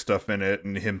music stuff in it,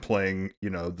 and him playing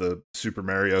the Super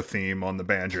Mario theme on the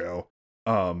banjo.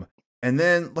 And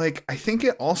then, like, I think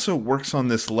it also works on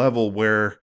this level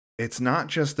where it's not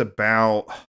just about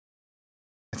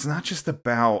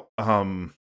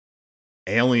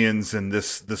aliens and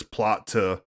this plot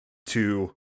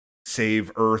to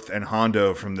save Earth and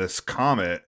Hondo from this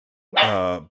comet,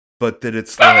 but that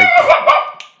it's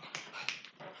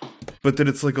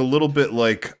like a little bit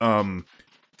like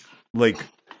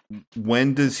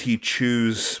when does he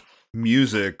choose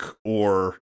music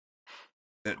or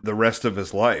the rest of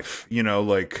his life?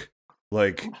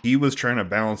 Like he was trying to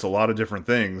balance a lot of different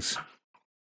things.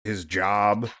 His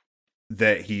job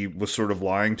that he was sort of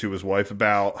lying to his wife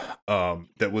about,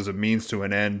 that was a means to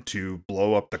an end to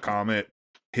blow up the comet.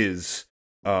 His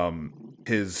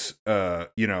his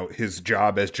his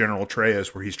job as General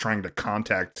Treyas, where he's trying to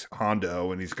contact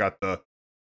Hondo, and he's got the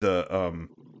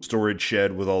storage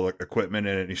shed with all the equipment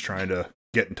in it, and he's trying to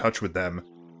get in touch with them.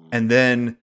 And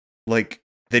then like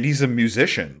that he's a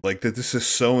musician, like that this is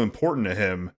so important to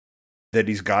him that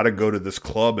he's got to go to this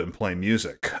club and play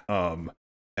music. And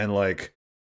like,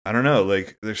 I don't know,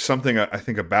 like there's something I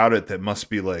think about it that must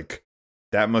be like,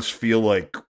 that must feel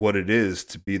like what it is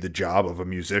to be the job of a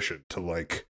musician, to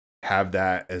like have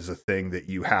that as a thing that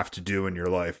you have to do in your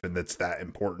life and that's that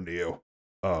important to you.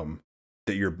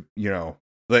 That you're,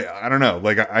 like, I don't know,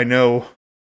 like I know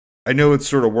it's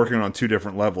sort of working on two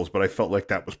different levels, but I felt like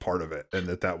that was part of it, and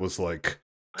that was like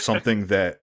something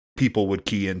that people would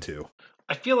key into.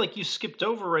 I feel like you skipped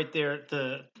over right there.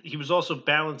 He was also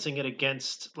balancing it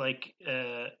against like,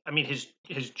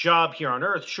 his job here on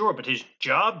Earth, sure, but his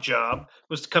job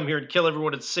was to come here and kill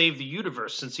everyone and save the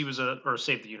universe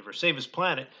save his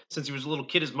planet. Since he was a little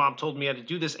kid, his mom told me how to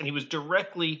do this, and he was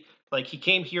directly like, he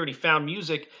came here and he found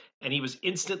music, and he was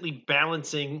instantly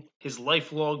balancing his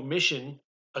lifelong mission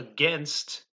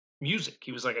against music.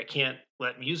 He was like, I can't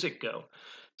let music go.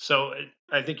 So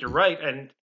I think you're right,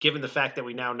 and given the fact that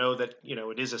we now know that,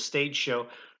 it is a stage show,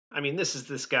 I mean, this is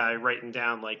this guy writing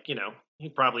down, like, he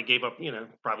probably gave up,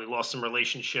 probably lost some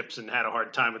relationships and had a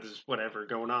hard time with his whatever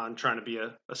going on, trying to be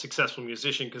a successful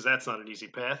musician, because that's not an easy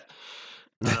path.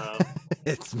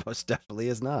 It most definitely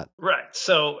is not. Right.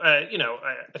 So, I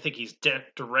think he's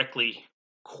directly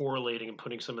correlating and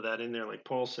putting some of that in there, like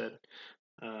Paul said.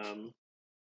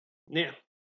 Yeah.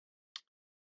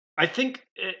 I think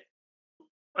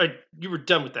you were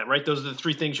done with that, right? Those are the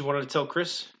three things you wanted to tell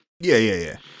Chris?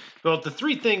 Yeah. Well, the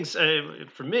three things,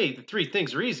 for me, the three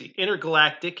things are easy.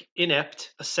 Intergalactic,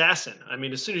 inept, assassin. I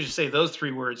mean, as soon as you say those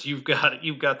three words, you've got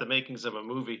the makings of a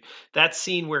movie. That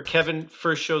scene where Kevin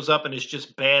first shows up and is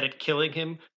just bad at killing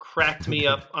him cracked me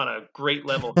up on a great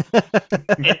level.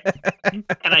 And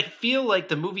I feel like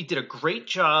the movie did a great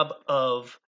job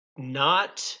of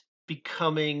not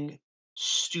becoming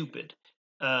stupid.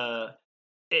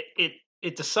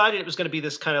 It decided it was going to be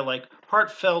this kind of like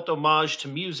heartfelt homage to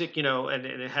music, and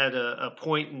it had a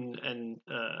point, and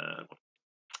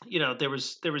there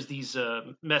was these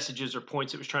messages or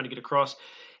points it was trying to get across.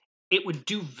 It would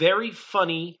do very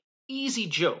funny, easy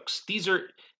jokes. These are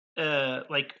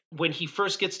like when he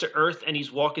first gets to Earth and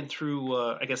he's walking through,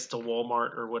 I guess it's a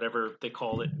Walmart or whatever they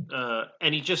call it,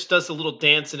 and he just does a little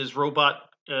dance in his robot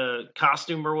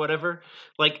costume or whatever.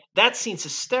 Like, that scene's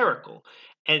hysterical,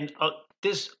 and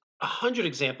there's 100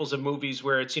 examples of movies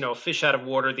where it's, a fish out of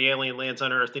water, the alien lands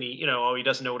on Earth, and he, he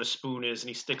doesn't know what a spoon is, and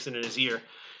he sticks it in his ear.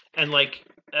 And like,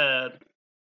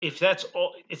 if that's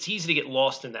all, it's easy to get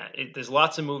lost in that. There's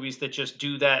lots of movies that just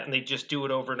do that, and they just do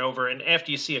it over and over. And after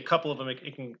you see a couple of them,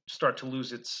 it can start to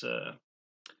lose its,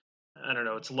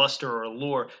 its luster or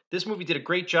allure. This movie did a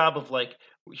great job of like,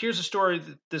 here's a story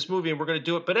of this movie, and we're going to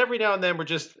do it. But every now and then, we're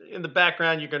just in the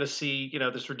background, you're going to see,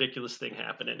 this ridiculous thing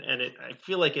happening. And I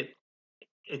feel like it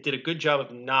did a good job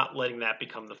of not letting that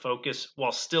become the focus,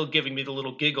 while still giving me the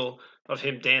little giggle of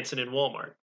him dancing in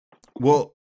Walmart.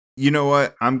 Well, you know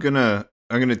what? I'm gonna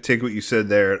take what you said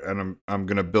there, and I'm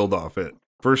gonna build off it.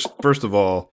 First of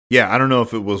all, yeah, I don't know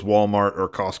if it was Walmart or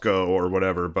Costco or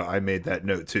whatever, but I made that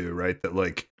note too, right? That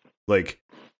like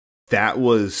that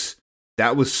was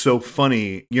so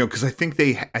funny, because I think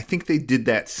they did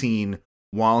that scene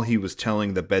while he was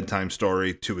telling the bedtime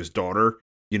story to his daughter.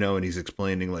 And he's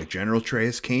explaining like General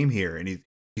Treyas came here and he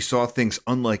saw things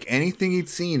unlike anything he'd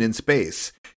seen in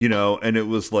space, and it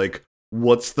was like,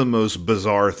 what's the most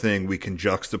bizarre thing we can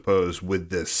juxtapose with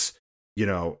this,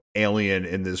 alien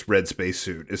in this red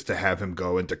spacesuit, is to have him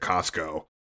go into Costco.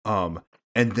 And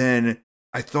then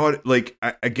I thought, like,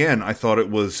 I thought it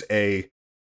was a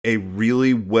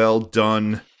really well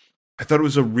done. I thought it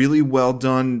was a really well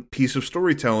done piece of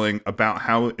storytelling about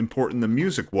how important the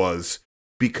music was,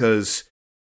 because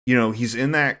he's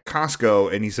in that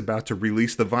Costco and he's about to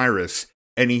release the virus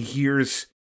and he hears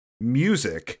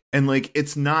music, and like,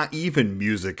 it's not even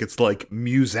music. It's like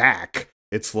Muzak.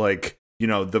 It's like,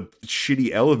 the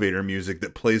shitty elevator music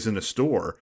that plays in a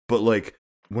store. But like,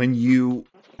 when you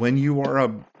are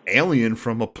a alien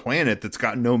from a planet that's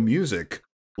got no music,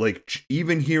 like,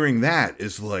 even hearing that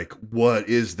is like, what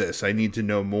is this? I need to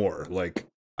know more. Like,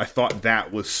 I thought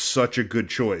that was such a good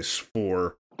choice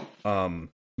for,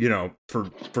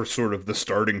 for sort of the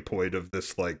starting point of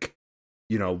this, like,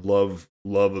 love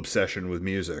obsession with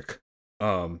music.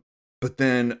 But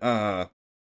then,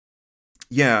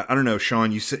 yeah, I don't know,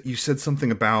 Sean, you said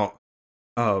something about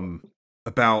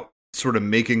sort of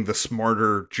making the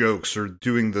smarter jokes or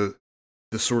doing the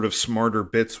sort of smarter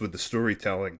bits with the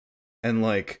storytelling. And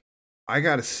like, I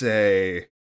gotta say,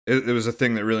 it was a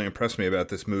thing that really impressed me about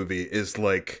this movie is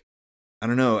like, I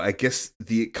don't know, I guess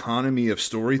the economy of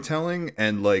storytelling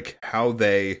and like how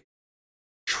they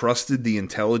trusted the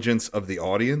intelligence of the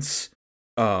audience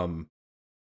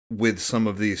with some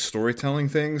of these storytelling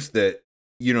things that,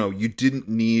 you know, you didn't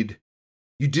need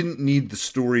the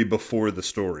story before the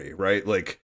story, right?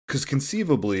 Like, because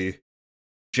conceivably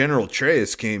General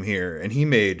Treyas came here and he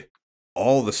made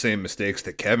all the same mistakes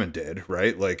that Kevin did,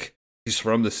 right? Like, he's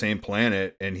from the same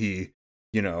planet and he,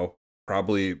 you know,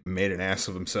 probably made an ass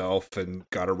of himself and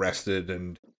got arrested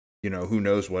and, you know, who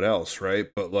knows what else, right?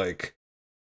 But like,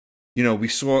 you know, we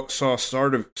saw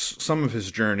start of some of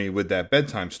his journey with that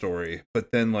bedtime story,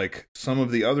 but then like some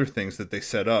of the other things that they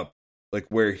set up, like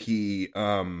where he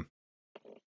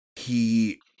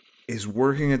is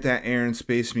working at that Air and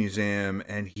Space Museum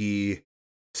and he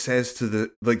says to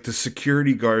the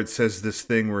security guard says this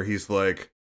thing where he's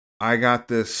like, I got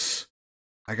this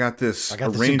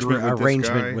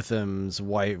arrangement with his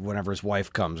wife whenever his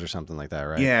wife comes or something like that,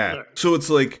 right? Yeah. So it's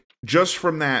like, just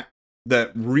from that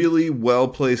really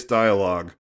well-placed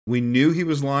dialogue, we knew he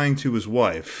was lying to his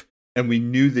wife, and we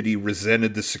knew that he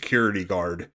resented the security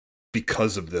guard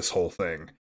because of this whole thing.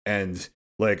 And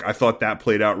like, I thought that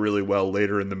played out really well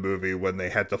later in the movie when they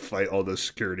had to fight all those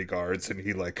security guards and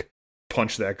he like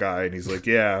punched that guy and he's like,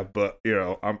 yeah, but you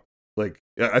know, I'm like,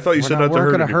 I thought you said not to hurt anybody.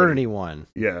 We're not going to hurt anyone.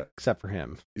 Yeah. Except for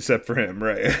him,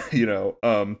 right? You know,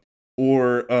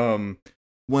 or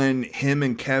when him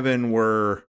and Kevin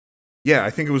were, I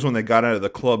think it was when they got out of the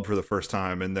club for the first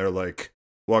time and they're like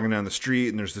walking down the street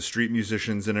and there's the street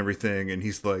musicians and everything. And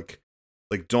he's like,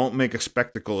 don't make a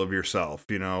spectacle of yourself,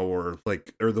 you know, or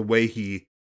the way he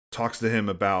talks to him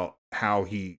about how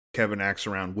Kevin acts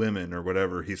around women or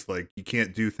whatever. He's like, you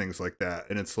can't do things like that.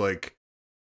 And it's like,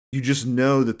 you just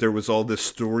know that there was all this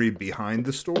story behind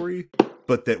the story,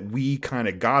 but that we kind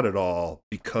of got it all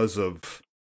because of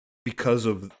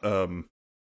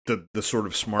the sort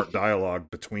of smart dialogue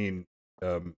between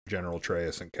General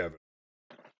Treyas and Kevin.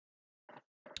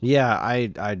 Yeah,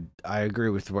 I agree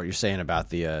with what you're saying about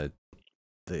the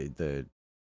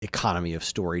economy of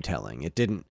storytelling.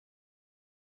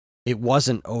 It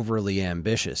wasn't overly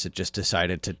ambitious. It just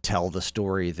decided to tell the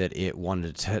story that it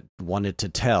wanted to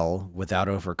tell without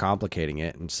overcomplicating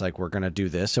it. And it's like, we're going to do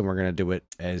this and we're going to do it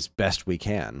as best we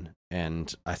can.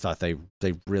 And I thought they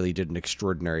really did an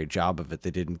extraordinary job of it. They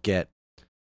didn't get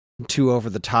too over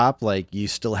the top. Like, you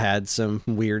still had some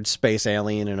weird space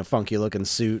alien in a funky looking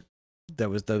suit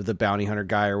that was the bounty hunter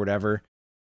guy or whatever.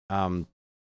 I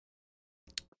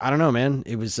don't know, man.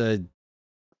 It was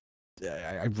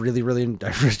I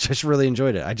just really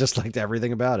enjoyed it. I just liked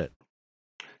everything about it.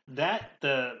 That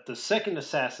the second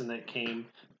assassin that came,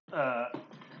 I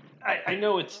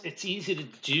know it's easy to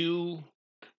do.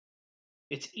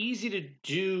 It's easy to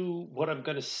do what I'm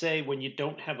going to say when you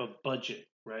don't have a budget,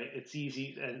 right? It's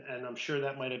easy, and I'm sure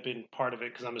that might have been part of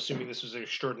it, because I'm assuming this was an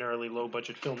extraordinarily low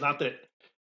budget film. Not that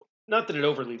it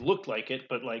overly looked like it,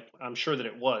 but like, I'm sure that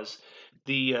it was.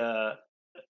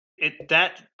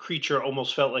 That creature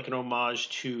almost felt like an homage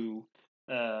to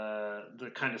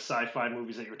the kind of sci-fi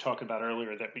movies that you were talking about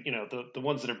earlier, that, you know, the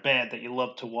ones that are bad that you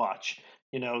love to watch.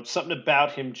 You know, something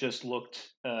about him just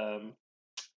looked I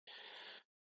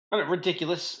don't know,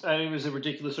 ridiculous. It was a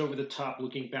ridiculous, over the top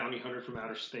looking bounty hunter from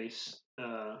outer space,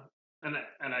 and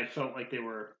I felt like they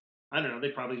were, I don't know, they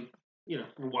probably, you know,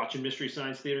 were watching Mystery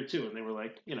Science Theater too, and they were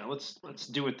like, you know, let's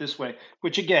do it this way.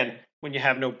 Which, again, when you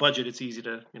have no budget, it's easy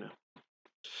to, you know,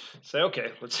 say,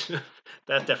 okay, let's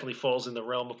that definitely falls in the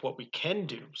realm of what we can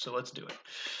do, so let's do it.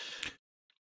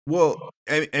 Well,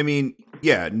 I mean,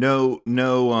 yeah, no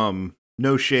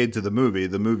shade to the movie.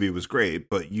 The movie was great,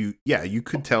 but you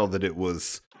could tell that it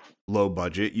was low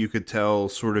budget. You could tell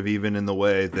sort of even in the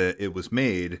way that it was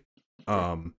made.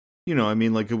 You know, I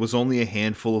mean, like, it was only a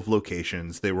handful of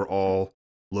locations. They were all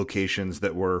locations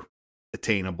that were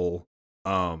attainable.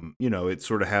 You know, it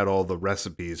sort of had all the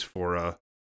recipes for a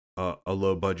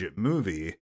low budget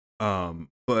movie.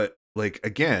 But like,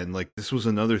 again, like, this was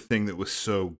another thing that was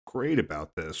so great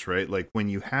about this, right? Like, when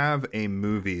you have a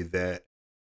movie that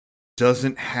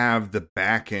doesn't have the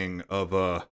backing of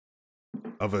a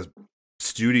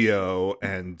studio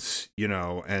and, you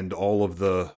know, and all of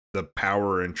the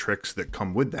power and tricks that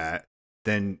come with that,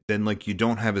 then like, you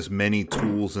don't have as many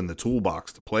tools in the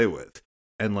toolbox to play with.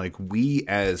 And like, we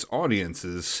as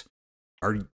audiences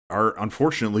are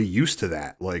unfortunately used to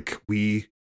that. Like, we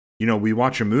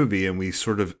watch a movie and we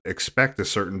sort of expect a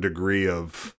certain degree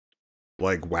of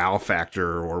like wow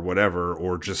factor or whatever,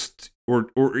 or just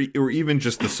or even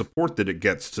just the support that it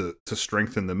gets to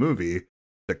strengthen the movie.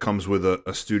 that comes with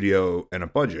a studio and a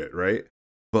budget, right?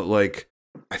 But like,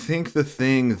 I think the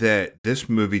thing that this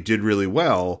movie did really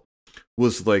well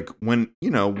was like when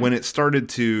it started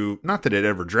to, not that it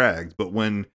ever dragged, but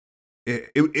when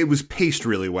it was paced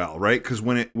really well, right? Because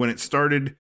when it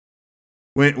started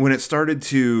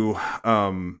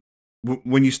to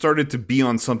when you started to be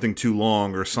on something too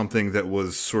long or something that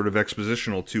was sort of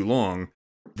expositional too long,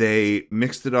 they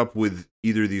mixed it up with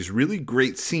either these really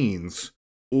great scenes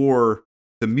or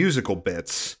the musical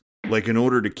bits, like in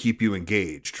order to keep you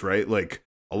engaged, right? Like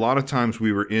a lot of times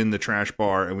we were in the trash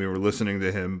bar and we were listening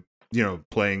to him,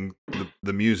 playing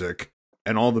the music,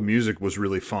 and all the music was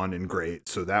really fun and great.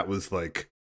 So that was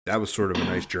sort of a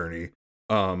nice journey.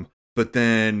 But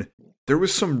then there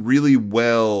was some really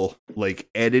well like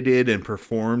edited and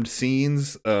performed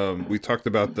scenes. We talked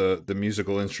about the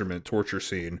musical instrument torture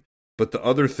scene, but the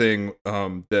other thing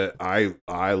that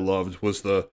I loved was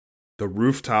the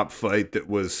rooftop fight that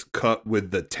was cut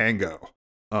with the tango.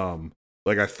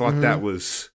 Like I thought that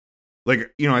was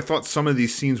like, I thought some of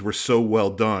these scenes were so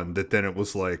well done that then it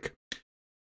was like,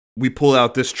 we pull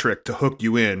out this trick to hook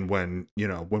you in when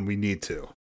we need to.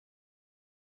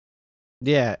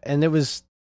 Yeah, and it was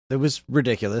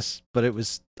ridiculous, but it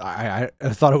was I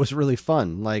thought it was really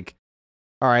fun. Like,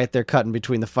 all right, they're cutting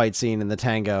between the fight scene and the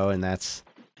tango, and that's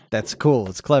cool.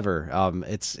 It's clever.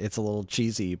 It's a little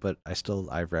cheesy, but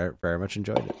I very much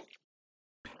enjoyed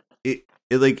it.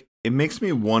 It makes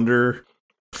me wonder.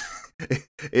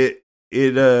 I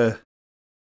don't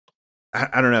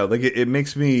know. Like it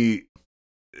makes me.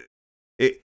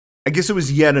 I guess it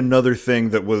was yet another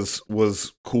thing that was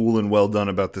cool and well done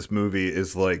about this movie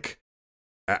is like,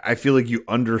 I feel like you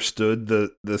understood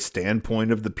the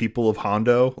standpoint of the people of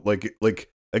Hondo. Like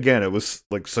again, it was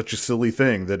like such a silly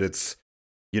thing that it's,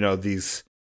 these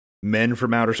men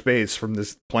from outer space from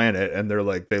this planet, and they're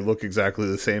like, they look exactly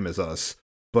the same as us.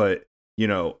 But,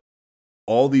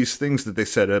 all these things that they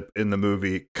set up in the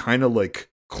movie kind of like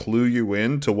clue you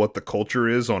in to what the culture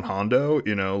is on Hondo,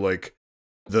 like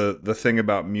the thing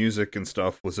about music and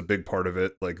stuff was a big part of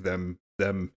it, like them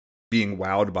being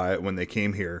wowed by it when they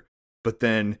came here. But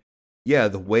then, yeah,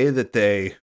 the way that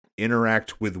they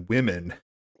interact with women,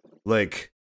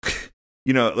 like,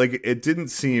 like it didn't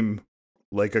seem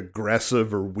like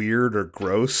aggressive or weird or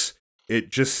gross. It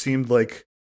just seemed like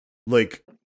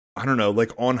I don't know,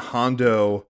 like on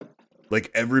Hondo,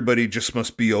 like everybody just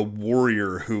must be a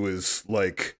warrior who is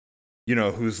like,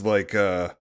 who's like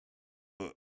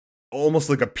almost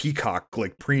like a peacock,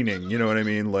 like preening, you know what I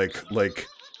mean? Like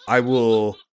I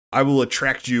will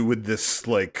attract you with this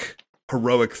like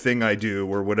heroic thing I do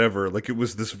or whatever. Like it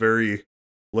was this very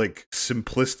like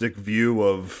simplistic view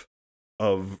of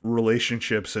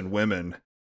relationships and women.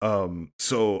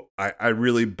 So I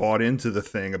really bought into the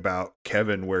thing about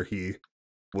Kevin where he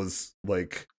was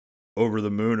like over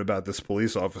the moon about this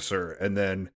police officer, and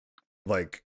then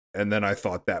I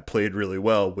thought that played really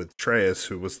well with Treyas,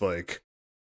 who was like,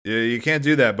 yeah, you can't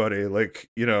do that, buddy. Like,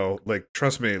 like,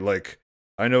 trust me, like,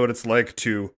 I know what it's like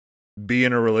to be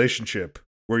in a relationship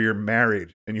where you're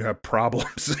married and you have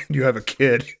problems and you have a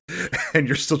kid and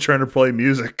you're still trying to play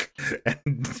music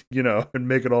and, and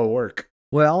make it all work.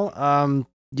 Well,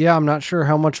 yeah, I'm not sure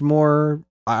how much more.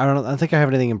 I don't think I have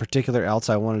anything in particular else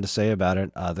I wanted to say about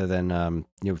it other than,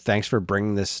 thanks for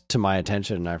bringing this to my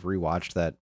attention. I've rewatched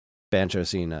that banjo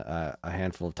scene a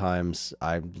handful of times.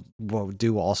 I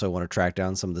do also want to track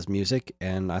down some of this music,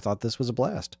 and I thought this was a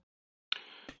blast.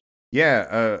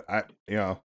 Yeah,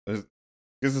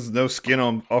 this is no skin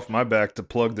off my back to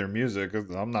plug their music.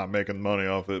 I'm not making money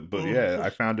off it, but yeah, I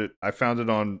found it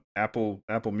on Apple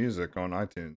Music on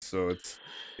iTunes. So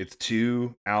it's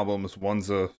 2 albums. One's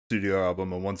a studio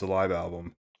album and one's a live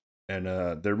album, and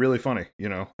they're really funny.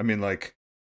 I mean, like,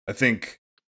 I think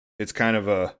it's kind of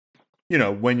a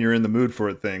when you're in the mood for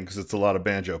it thing, because it's a lot of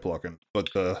banjo plucking,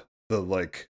 but the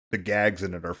gags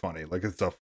in it are funny. Like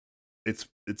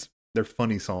they're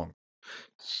funny songs.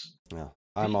 Yeah,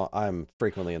 I'm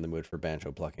frequently in the mood for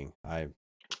banjo plucking.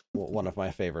 One of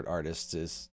my favorite artists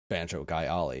is Banjo Guy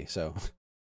Ollie, so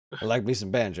I like me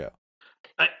some banjo.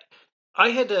 I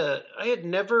had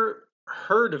never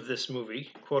heard of this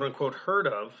movie, quote unquote, heard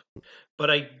of,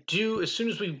 but I do. As soon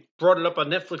as we brought it up on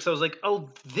Netflix, I was like, "Oh,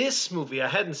 this movie!" I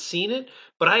hadn't seen it,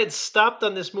 but I had stopped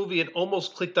on this movie and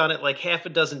almost clicked on it like half a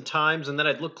dozen times, and then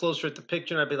I'd look closer at the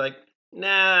picture and I'd be like,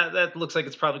 "Nah, that looks like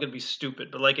it's probably going to be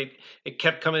stupid." But like it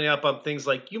kept coming up on things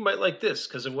like, "You might like this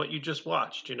because of what you just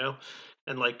watched,"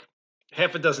 and like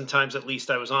half a dozen times at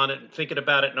least I was on it and thinking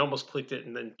about it and almost clicked it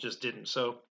and then just didn't.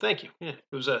 So thank you. Yeah,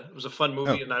 it was a fun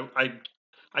movie, and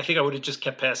I think I would have just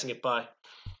kept passing it by.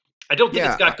 I don't think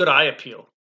it's got good eye appeal.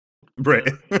 Right.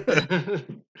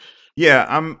 Yeah,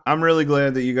 I'm really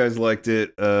glad that you guys liked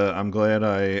it. I'm glad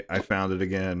I found it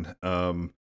again.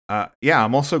 Yeah,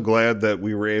 I'm also glad that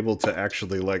we were able to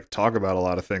actually like talk about a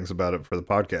lot of things about it for the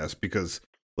podcast because,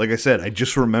 like I said, I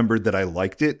just remembered that I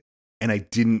liked it and I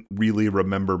didn't really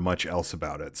remember much else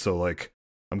about it. So like,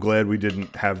 I'm glad we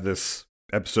didn't have this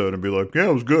episode and be like, yeah,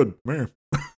 it was good, man.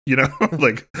 You know,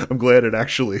 like I'm glad it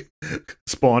actually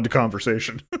spawned a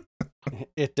conversation.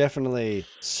 It definitely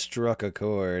struck a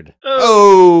chord.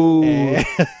 Oh. And-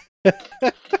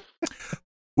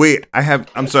 Wait,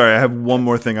 I'm sorry, I have one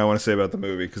more thing I want to say about the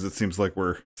movie because it seems like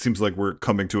we're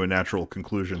coming to a natural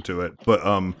conclusion to it.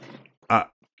 But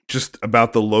just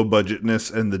about the low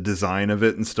budgetness and the design of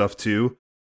it and stuff too.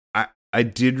 I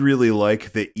did really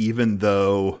like that even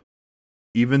though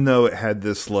it had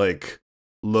this like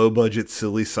low budget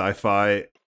silly sci-fi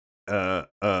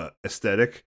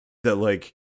aesthetic, that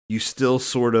like you still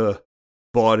sort of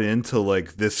bought into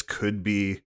like this could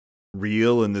be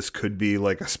real and this could be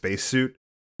like a spacesuit,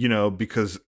 you know,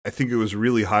 because I think it was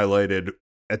really highlighted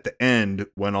at the end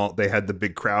when they had the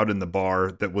big crowd in the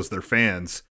bar that was their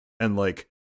fans, and like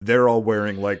they're all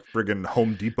wearing like friggin'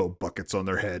 Home Depot buckets on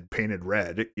their head painted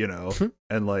red, you know,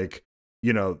 and like,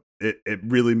 you know, it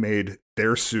really made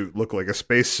their suit look like a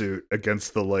spacesuit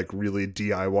against the like really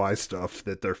DIY stuff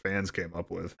that their fans came up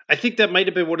with. I think that might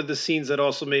have been one of the scenes that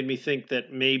also made me think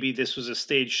that maybe this was a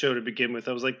stage show to begin with.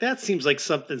 I was like, that seems like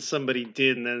something somebody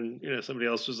did, and then, you know, somebody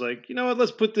else was like, you know what,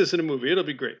 let's put this in a movie. It'll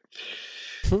be great.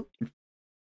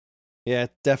 Yeah,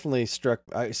 it definitely struck.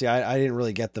 I didn't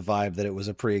really get the vibe that it was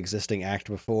a pre-existing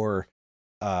act before,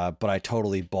 but I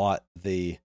totally bought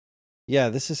the. Yeah,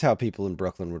 this is how people in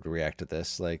Brooklyn would react to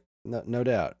this. Like, no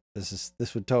doubt, this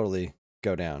would totally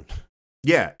go down.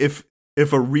 Yeah, if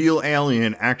a real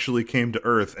alien actually came to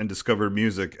Earth and discovered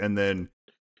music, and then,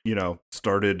 you know,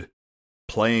 started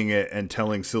playing it and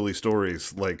telling silly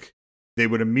stories, like they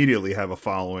would immediately have a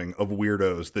following of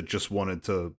weirdos that just wanted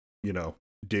to, you know,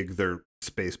 dig their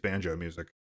space banjo music.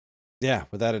 Yeah,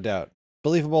 without a doubt.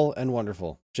 Believable and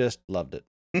wonderful. Just loved it.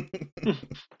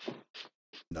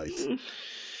 Nice.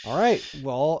 All right.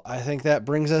 Well, I think that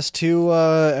brings us to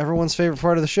everyone's favorite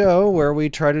part of the show, where we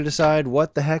try to decide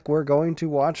what the heck we're going to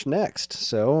watch next.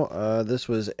 So this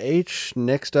was H.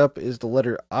 Next up is the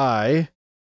letter I.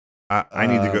 I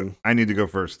need to go. I need to go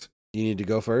first. You need to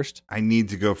go first? I need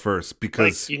to go first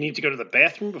because Like, you need to go to the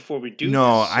bathroom before we do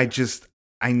no, this?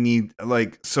 I need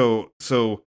like so.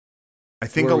 I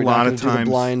think Were a we lot not of gonna do times.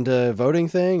 the blind voting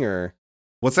thing, or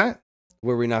What's that?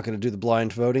 were we not going to do the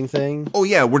blind voting thing? Oh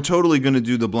yeah, we're totally going to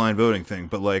do the blind voting thing,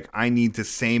 but like I need to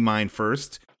say mine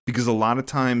first because a lot of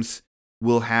times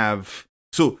we'll have.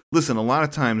 So listen, a lot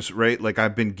of times, right? Like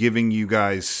I've been giving you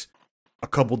guys a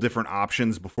couple different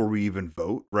options before we even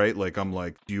vote, right? Like I'm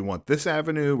like, do you want this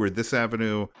avenue or this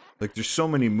avenue? Like there's so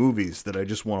many movies that I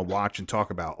just want to watch and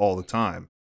talk about all the time.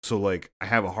 So like I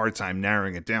have a hard time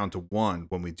narrowing it down to one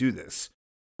when we do this,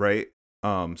 right?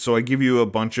 So I give you a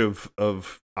bunch of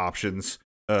options.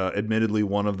 Admittedly,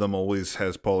 one of them always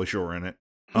has Pauly Shore in it.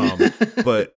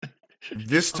 But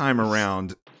this time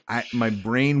around, my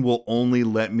brain will only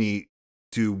let me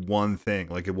do one thing.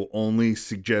 Like it will only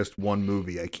suggest one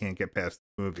movie. I can't get past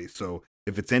the movie. So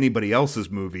if it's anybody else's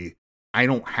movie, I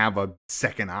don't have a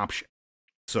second option.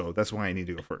 So that's why I need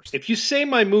to go first. If you say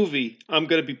my movie, I'm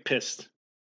going to be pissed.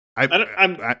 I'm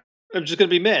just going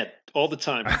to be mad all the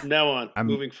time from now on,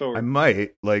 moving forward. I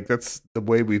might. Like, that's the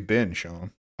way we've been,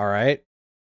 Sean. All right.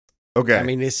 Okay. I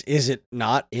mean, is it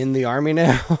not in the army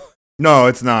now? No,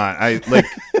 it's not.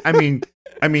 I mean,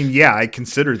 yeah, I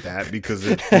considered that because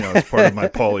it's part of my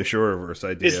Pauly Shoreverse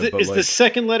idea. Is the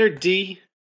second letter D?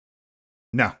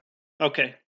 No.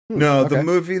 Okay. No, okay. The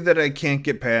movie that I can't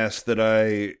get past that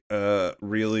I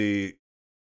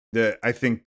that I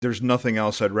think there's nothing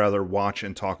else I'd rather watch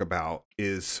and talk about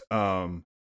is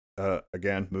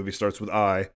again, movie starts with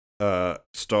I,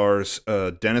 stars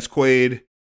Dennis Quaid,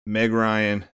 Meg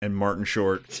Ryan, and Martin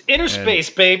Short. It's Inner Space,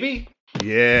 baby.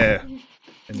 Yeah.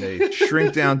 And they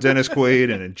shrink down Dennis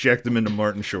Quaid and inject him into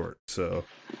Martin Short. So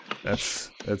that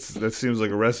seems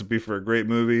like a recipe for a great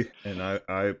movie, and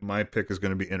my pick is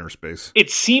going to be Inner Space. It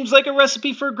seems like a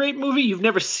recipe for a great movie. You've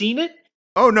never seen it?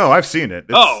 Oh no, I've seen it.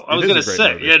 I was going to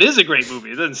say, yeah, it is a great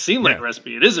movie. It doesn't seem like a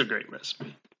recipe. It is a great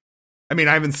recipe. I mean,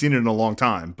 I haven't seen it in a long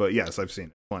time, but yes, I've seen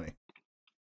it plenty.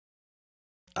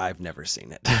 I've never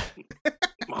seen it.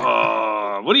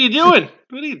 Oh, what are you doing?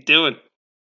 What are you doing?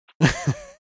 You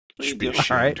should be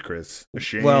ashamed, All right. Chris.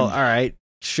 Ashamed. Well, all right.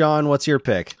 Sean, what's your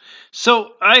pick?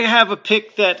 So I have a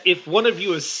pick that if one of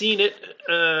you has seen it,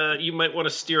 you might want to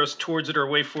steer us towards it or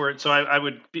away for it. So I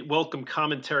would welcome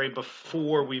commentary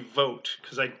before we vote,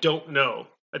 because I don't know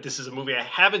that this is a movie I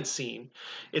haven't seen.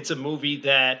 It's a movie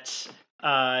that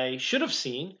I should have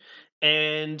seen,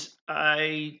 and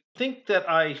I think that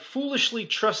I foolishly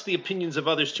trust the opinions of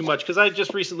others too much, because I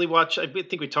just recently watched, I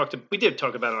think we did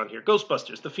talk about it on here,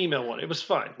 Ghostbusters, the female one. It was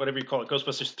fine, whatever you call it.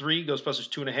 Ghostbusters 3, Ghostbusters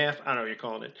 2.5, I don't know what you're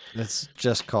calling it. It's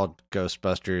just called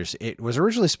Ghostbusters. It was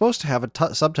originally supposed to have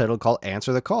a subtitle called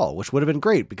Answer the Call, which would have been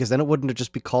great, because then it wouldn't have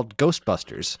just be called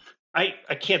Ghostbusters. I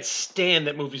can't stand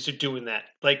that movies are doing that.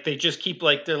 Like, they just keep,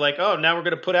 like, they're like, oh, now we're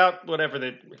going to put out whatever,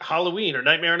 the Halloween or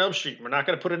Nightmare on Elm Street. We're not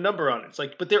going to put a number on it. It's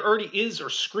like, but there already is, or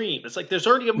Scream. It's like, there's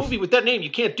already a movie with that name. You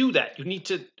can't do that. You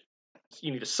need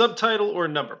a subtitle or a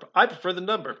number. I prefer the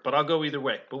number, but I'll go either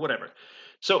way, but whatever.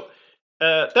 So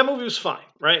that movie was fine,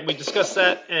 right? We discussed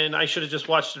that, and I should have just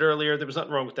watched it earlier. There was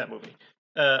nothing wrong with that movie.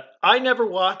 I never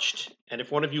watched, and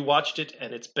if one of you watched it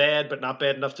and it's bad but not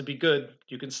bad enough to be good,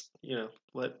 you can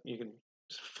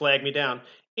flag me down.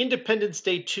 Independence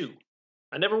Day 2.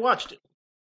 I never watched it.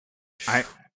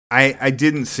 I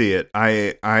didn't see it.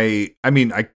 I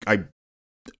mean I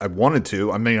wanted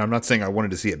to. I mean, I'm not saying I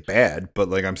wanted to see it bad, but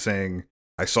like I'm saying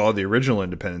I saw the original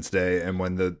Independence Day, and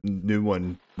when the new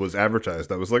one was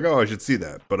advertised, I was like, oh, I should see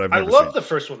that. But I love the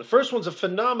first one. The first one's a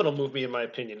phenomenal movie, in my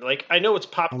opinion. Like, I know it's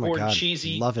popcorn,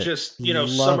 cheesy, just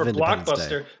summer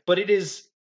blockbuster, but it is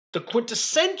the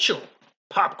quintessential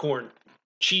popcorn,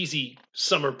 cheesy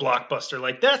summer blockbuster.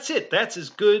 Like, that's it. That's as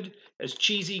good as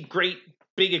cheesy, great,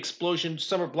 big explosion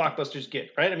summer blockbusters get,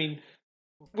 right? I mean,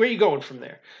 where are you going from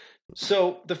there?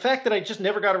 So the fact that I just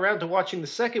never got around to watching the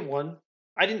second one,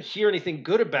 I didn't hear anything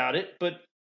good about it, but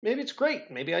maybe it's great.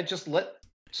 Maybe I just let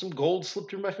some gold slip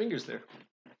through my fingers there.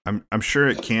 I'm sure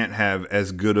it can't have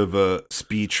as good of a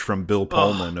speech from Bill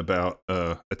Pullman about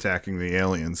attacking the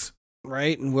aliens.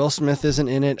 Right, and Will Smith isn't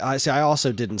in it. I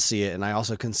also didn't see it, and I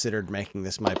also considered making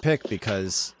this my pick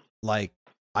because, like,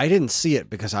 I didn't see it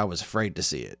because I was afraid to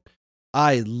see it.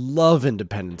 I love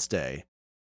Independence Day,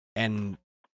 and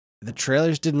the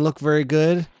trailers didn't look very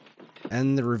good,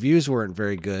 and the reviews weren't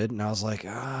very good, and I was like,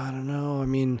 I don't know. I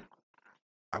mean,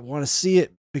 I want to see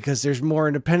it because there's more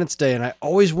Independence Day, and I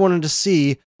always wanted to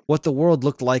see what the world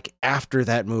looked like after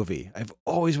that movie. I've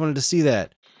always wanted to see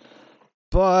that,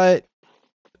 but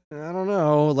I don't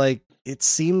know, like, it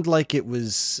seemed like it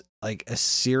was like a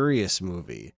serious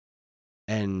movie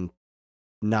and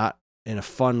not in a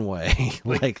fun way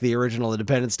like the original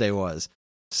Independence Day was.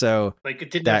 So like,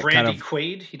 it didn't have Randy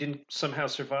Quaid? He didn't somehow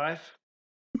survive?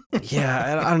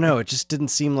 Yeah, I don't know. It just didn't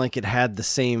seem like it had the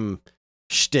same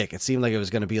shtick. It seemed like it was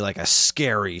going to be like a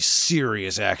scary,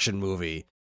 serious action movie.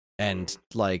 And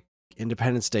like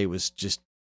Independence Day was just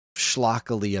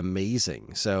schlockily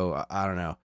amazing. So I don't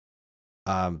know.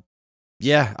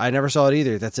 Yeah, I never saw it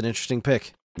either. That's an interesting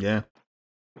pick. Yeah.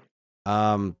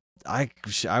 I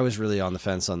was really on the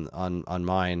fence on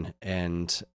mine,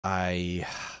 and I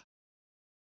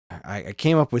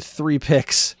came up with 3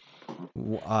 picks.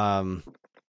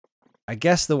 I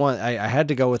guess the one I had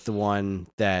to go with the one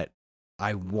that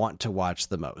I want to watch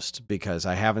the most because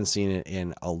I haven't seen it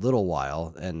in a little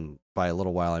while, and by a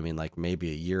little while I mean like maybe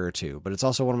a year or two. But it's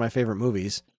also one of my favorite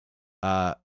movies.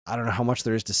 I don't know how much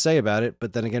there is to say about it,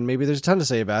 but then again, maybe there's a ton to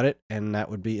say about it, and that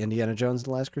would be Indiana Jones and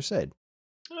the Last Crusade.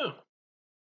 Oh.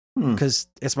 Because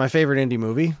it's my favorite indie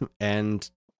movie, and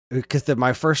because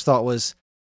my first thought was,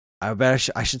 I bet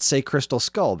I should say Crystal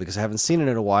Skull, because I haven't seen it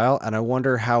in a while, and I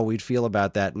wonder how we'd feel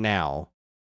about that now,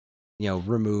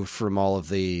 removed from all of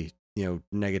the,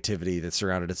 negativity that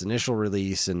surrounded its initial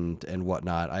release and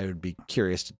whatnot. I would be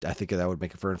curious. I think that would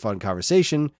make it for a fun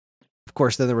conversation. Of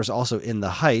course, then there was also In the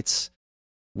Heights,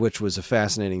 which was a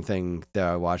fascinating thing that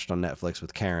I watched on Netflix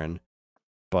with Karen.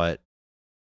 But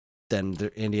then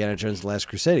Indiana Jones and the Last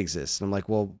Crusade exists. And I'm like,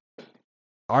 well,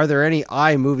 are there any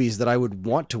movies that I would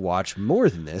want to watch more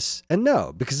than this? And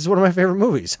no, because it's one of my favorite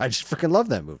movies. I just freaking love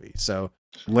that movie. So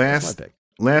that's my pick.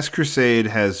 Last Crusade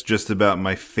has just about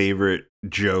my favorite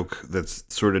joke that's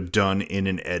sort of done in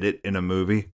an edit in a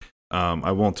movie.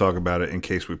 I won't talk about it in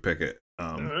case we pick it.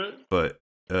 But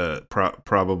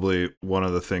probably one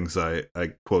of the things I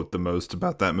quote the most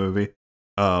about that movie.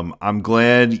 I'm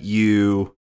glad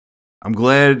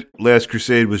Last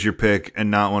Crusade was your pick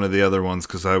and not one of the other ones,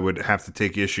 because I would have to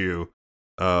take issue.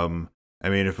 I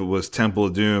mean, if it was Temple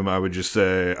of Doom, I would just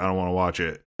say I don't want to watch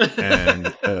it.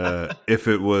 And if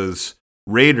it was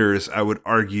Raiders, I would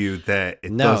argue that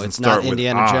it No, doesn't it's start not with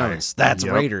Indiana I. Jones. That's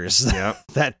Yep. Raiders. Yep.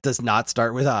 That does not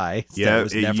start with I. Yeah, That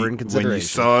was never in consideration. When you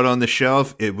saw it on the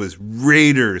shelf, it was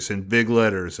Raiders in big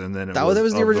letters, and then that was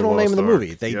the Of original name of the Lost Ark.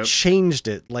 movie. They Yep. changed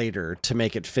it later to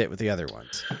make it fit with the other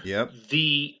ones. Yep.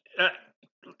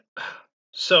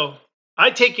 So I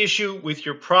take issue with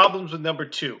your problems with number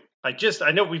 2. I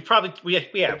know we've talked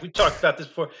about this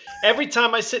before. Every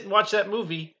time I sit and watch that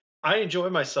movie, I enjoy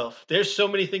myself. There's so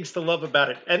many things to love about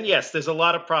it. And yes, there's a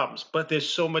lot of problems, but there's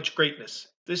so much greatness.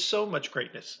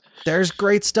 There's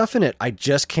great stuff in it. I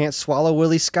just can't swallow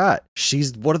Willie Scott.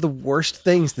 She's one of the worst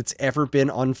things that's ever been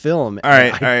on film. All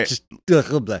right, And I all right. just-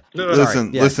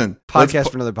 Listen. Podcast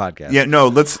for another podcast. Yeah, no,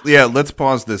 let's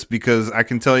pause this because I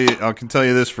can tell you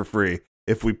this for free.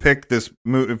 If we pick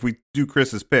if we do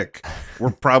Chris's pick,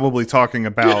 we're probably talking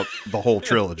about the whole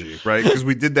trilogy, right? Because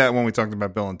we did that when we talked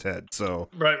about Bill and Ted. So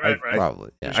Right.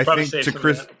 Probably. Yeah. I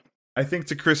think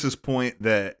to Chris's point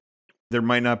that there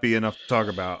might not be enough to talk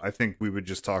about. I think we would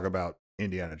just talk about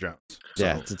Indiana Jones. So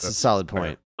Yeah, it's a solid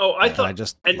point. Oh, I thought I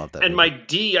just love that And movie. my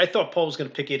D, I thought Paul was going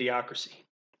to pick Idiocracy.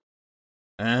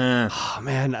 Oh,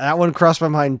 man, that one crossed my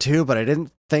mind too, but I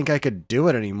didn't think I could do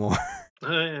it anymore.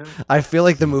 I feel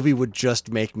like the movie would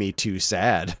just make me too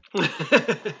sad.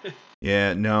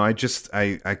 Yeah, no, I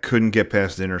couldn't get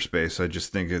past Inner Space. I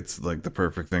just think it's like the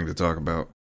perfect thing to talk about.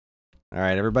 All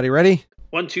right, everybody ready?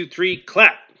 1, 2, 3,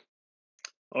 clap.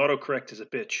 Autocorrect is a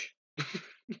bitch.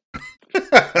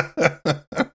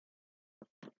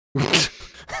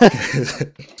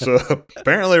 So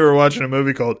apparently we're watching a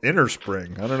movie called Inner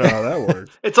Spring. I don't know how that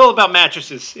works. It's all about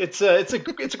mattresses. It's a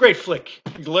great flick.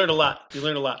 You learn a lot.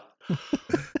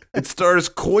 It stars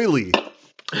Coily.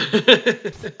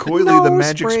 Coily No the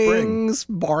Magic Spring. springs,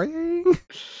 boring.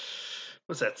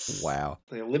 What's that? Wow.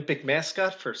 The Olympic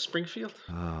mascot for Springfield?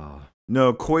 Oh.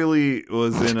 No, Coily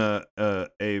was in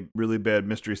a really bad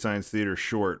Mystery Science Theater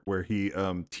short where he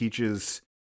teaches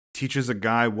a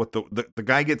guy what the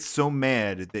guy gets so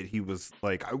mad that he was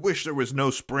like, I wish there was no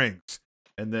springs.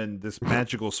 And then this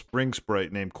magical spring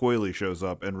sprite named Coily shows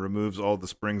up and removes all the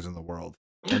springs in the world.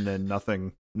 And then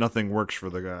nothing works for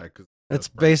the guy. It's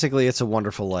basically It's a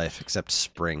Wonderful Life, except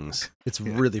springs. It's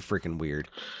really freaking weird.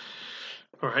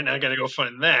 All right, now I got to go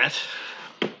find that.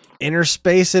 Inner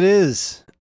Space it is.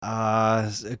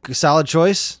 Solid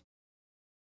choice.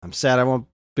 I'm sad I won't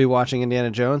be watching Indiana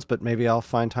Jones, but maybe I'll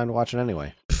find time to watch it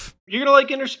anyway. You're gonna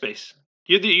like Inner Space.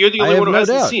 You're the I only have one who no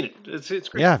hasn't doubt. seen it. It's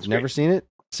great. Yeah, It's I've never great. seen it,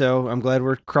 so I'm glad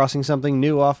we're crossing something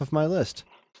new off of my list.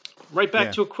 Right back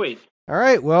Yeah. to Equate. All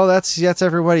right, well, that's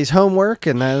everybody's homework,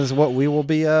 and that is what we will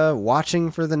be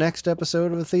watching for the next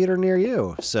episode of A Theater Near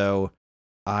You. So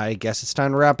I guess it's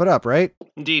time to wrap it up, right?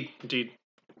 Indeed.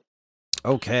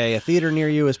 Okay, A Theater Near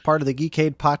You is part of the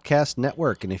Geekade Podcast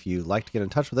Network, and if you'd like to get in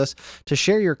touch with us to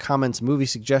share your comments, movie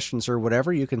suggestions, or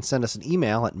whatever, you can send us an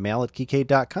email at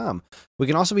mail@geekade.com. We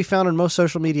can also be found on most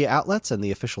social media outlets and the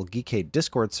official Geekade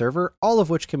Discord server, all of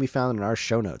which can be found in our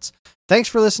show notes. Thanks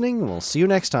for listening, and we'll see you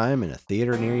next time in A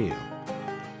Theater Near You.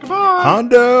 Goodbye.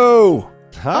 Hondo!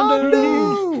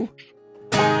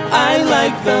 I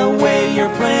like the way your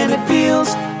planet feels.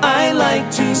 I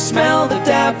like to smell the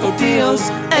daffodils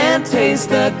and taste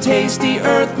the tasty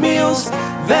earth meals.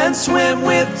 Then swim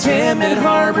with timid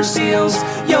harbor seals.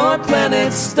 Your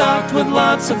planet's stocked with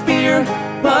lots of beer.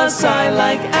 Plus I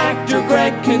like actor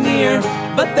Greg Kinnear.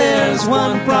 But there's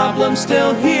one problem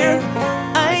still here.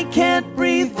 I can't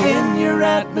breathe in your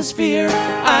atmosphere.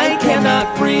 I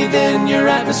cannot breathe in your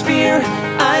atmosphere.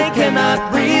 I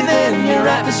cannot breathe in your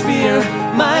atmosphere.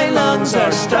 My lungs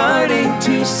are starting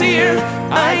to sear.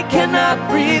 I cannot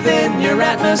breathe in your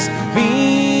atmosphere.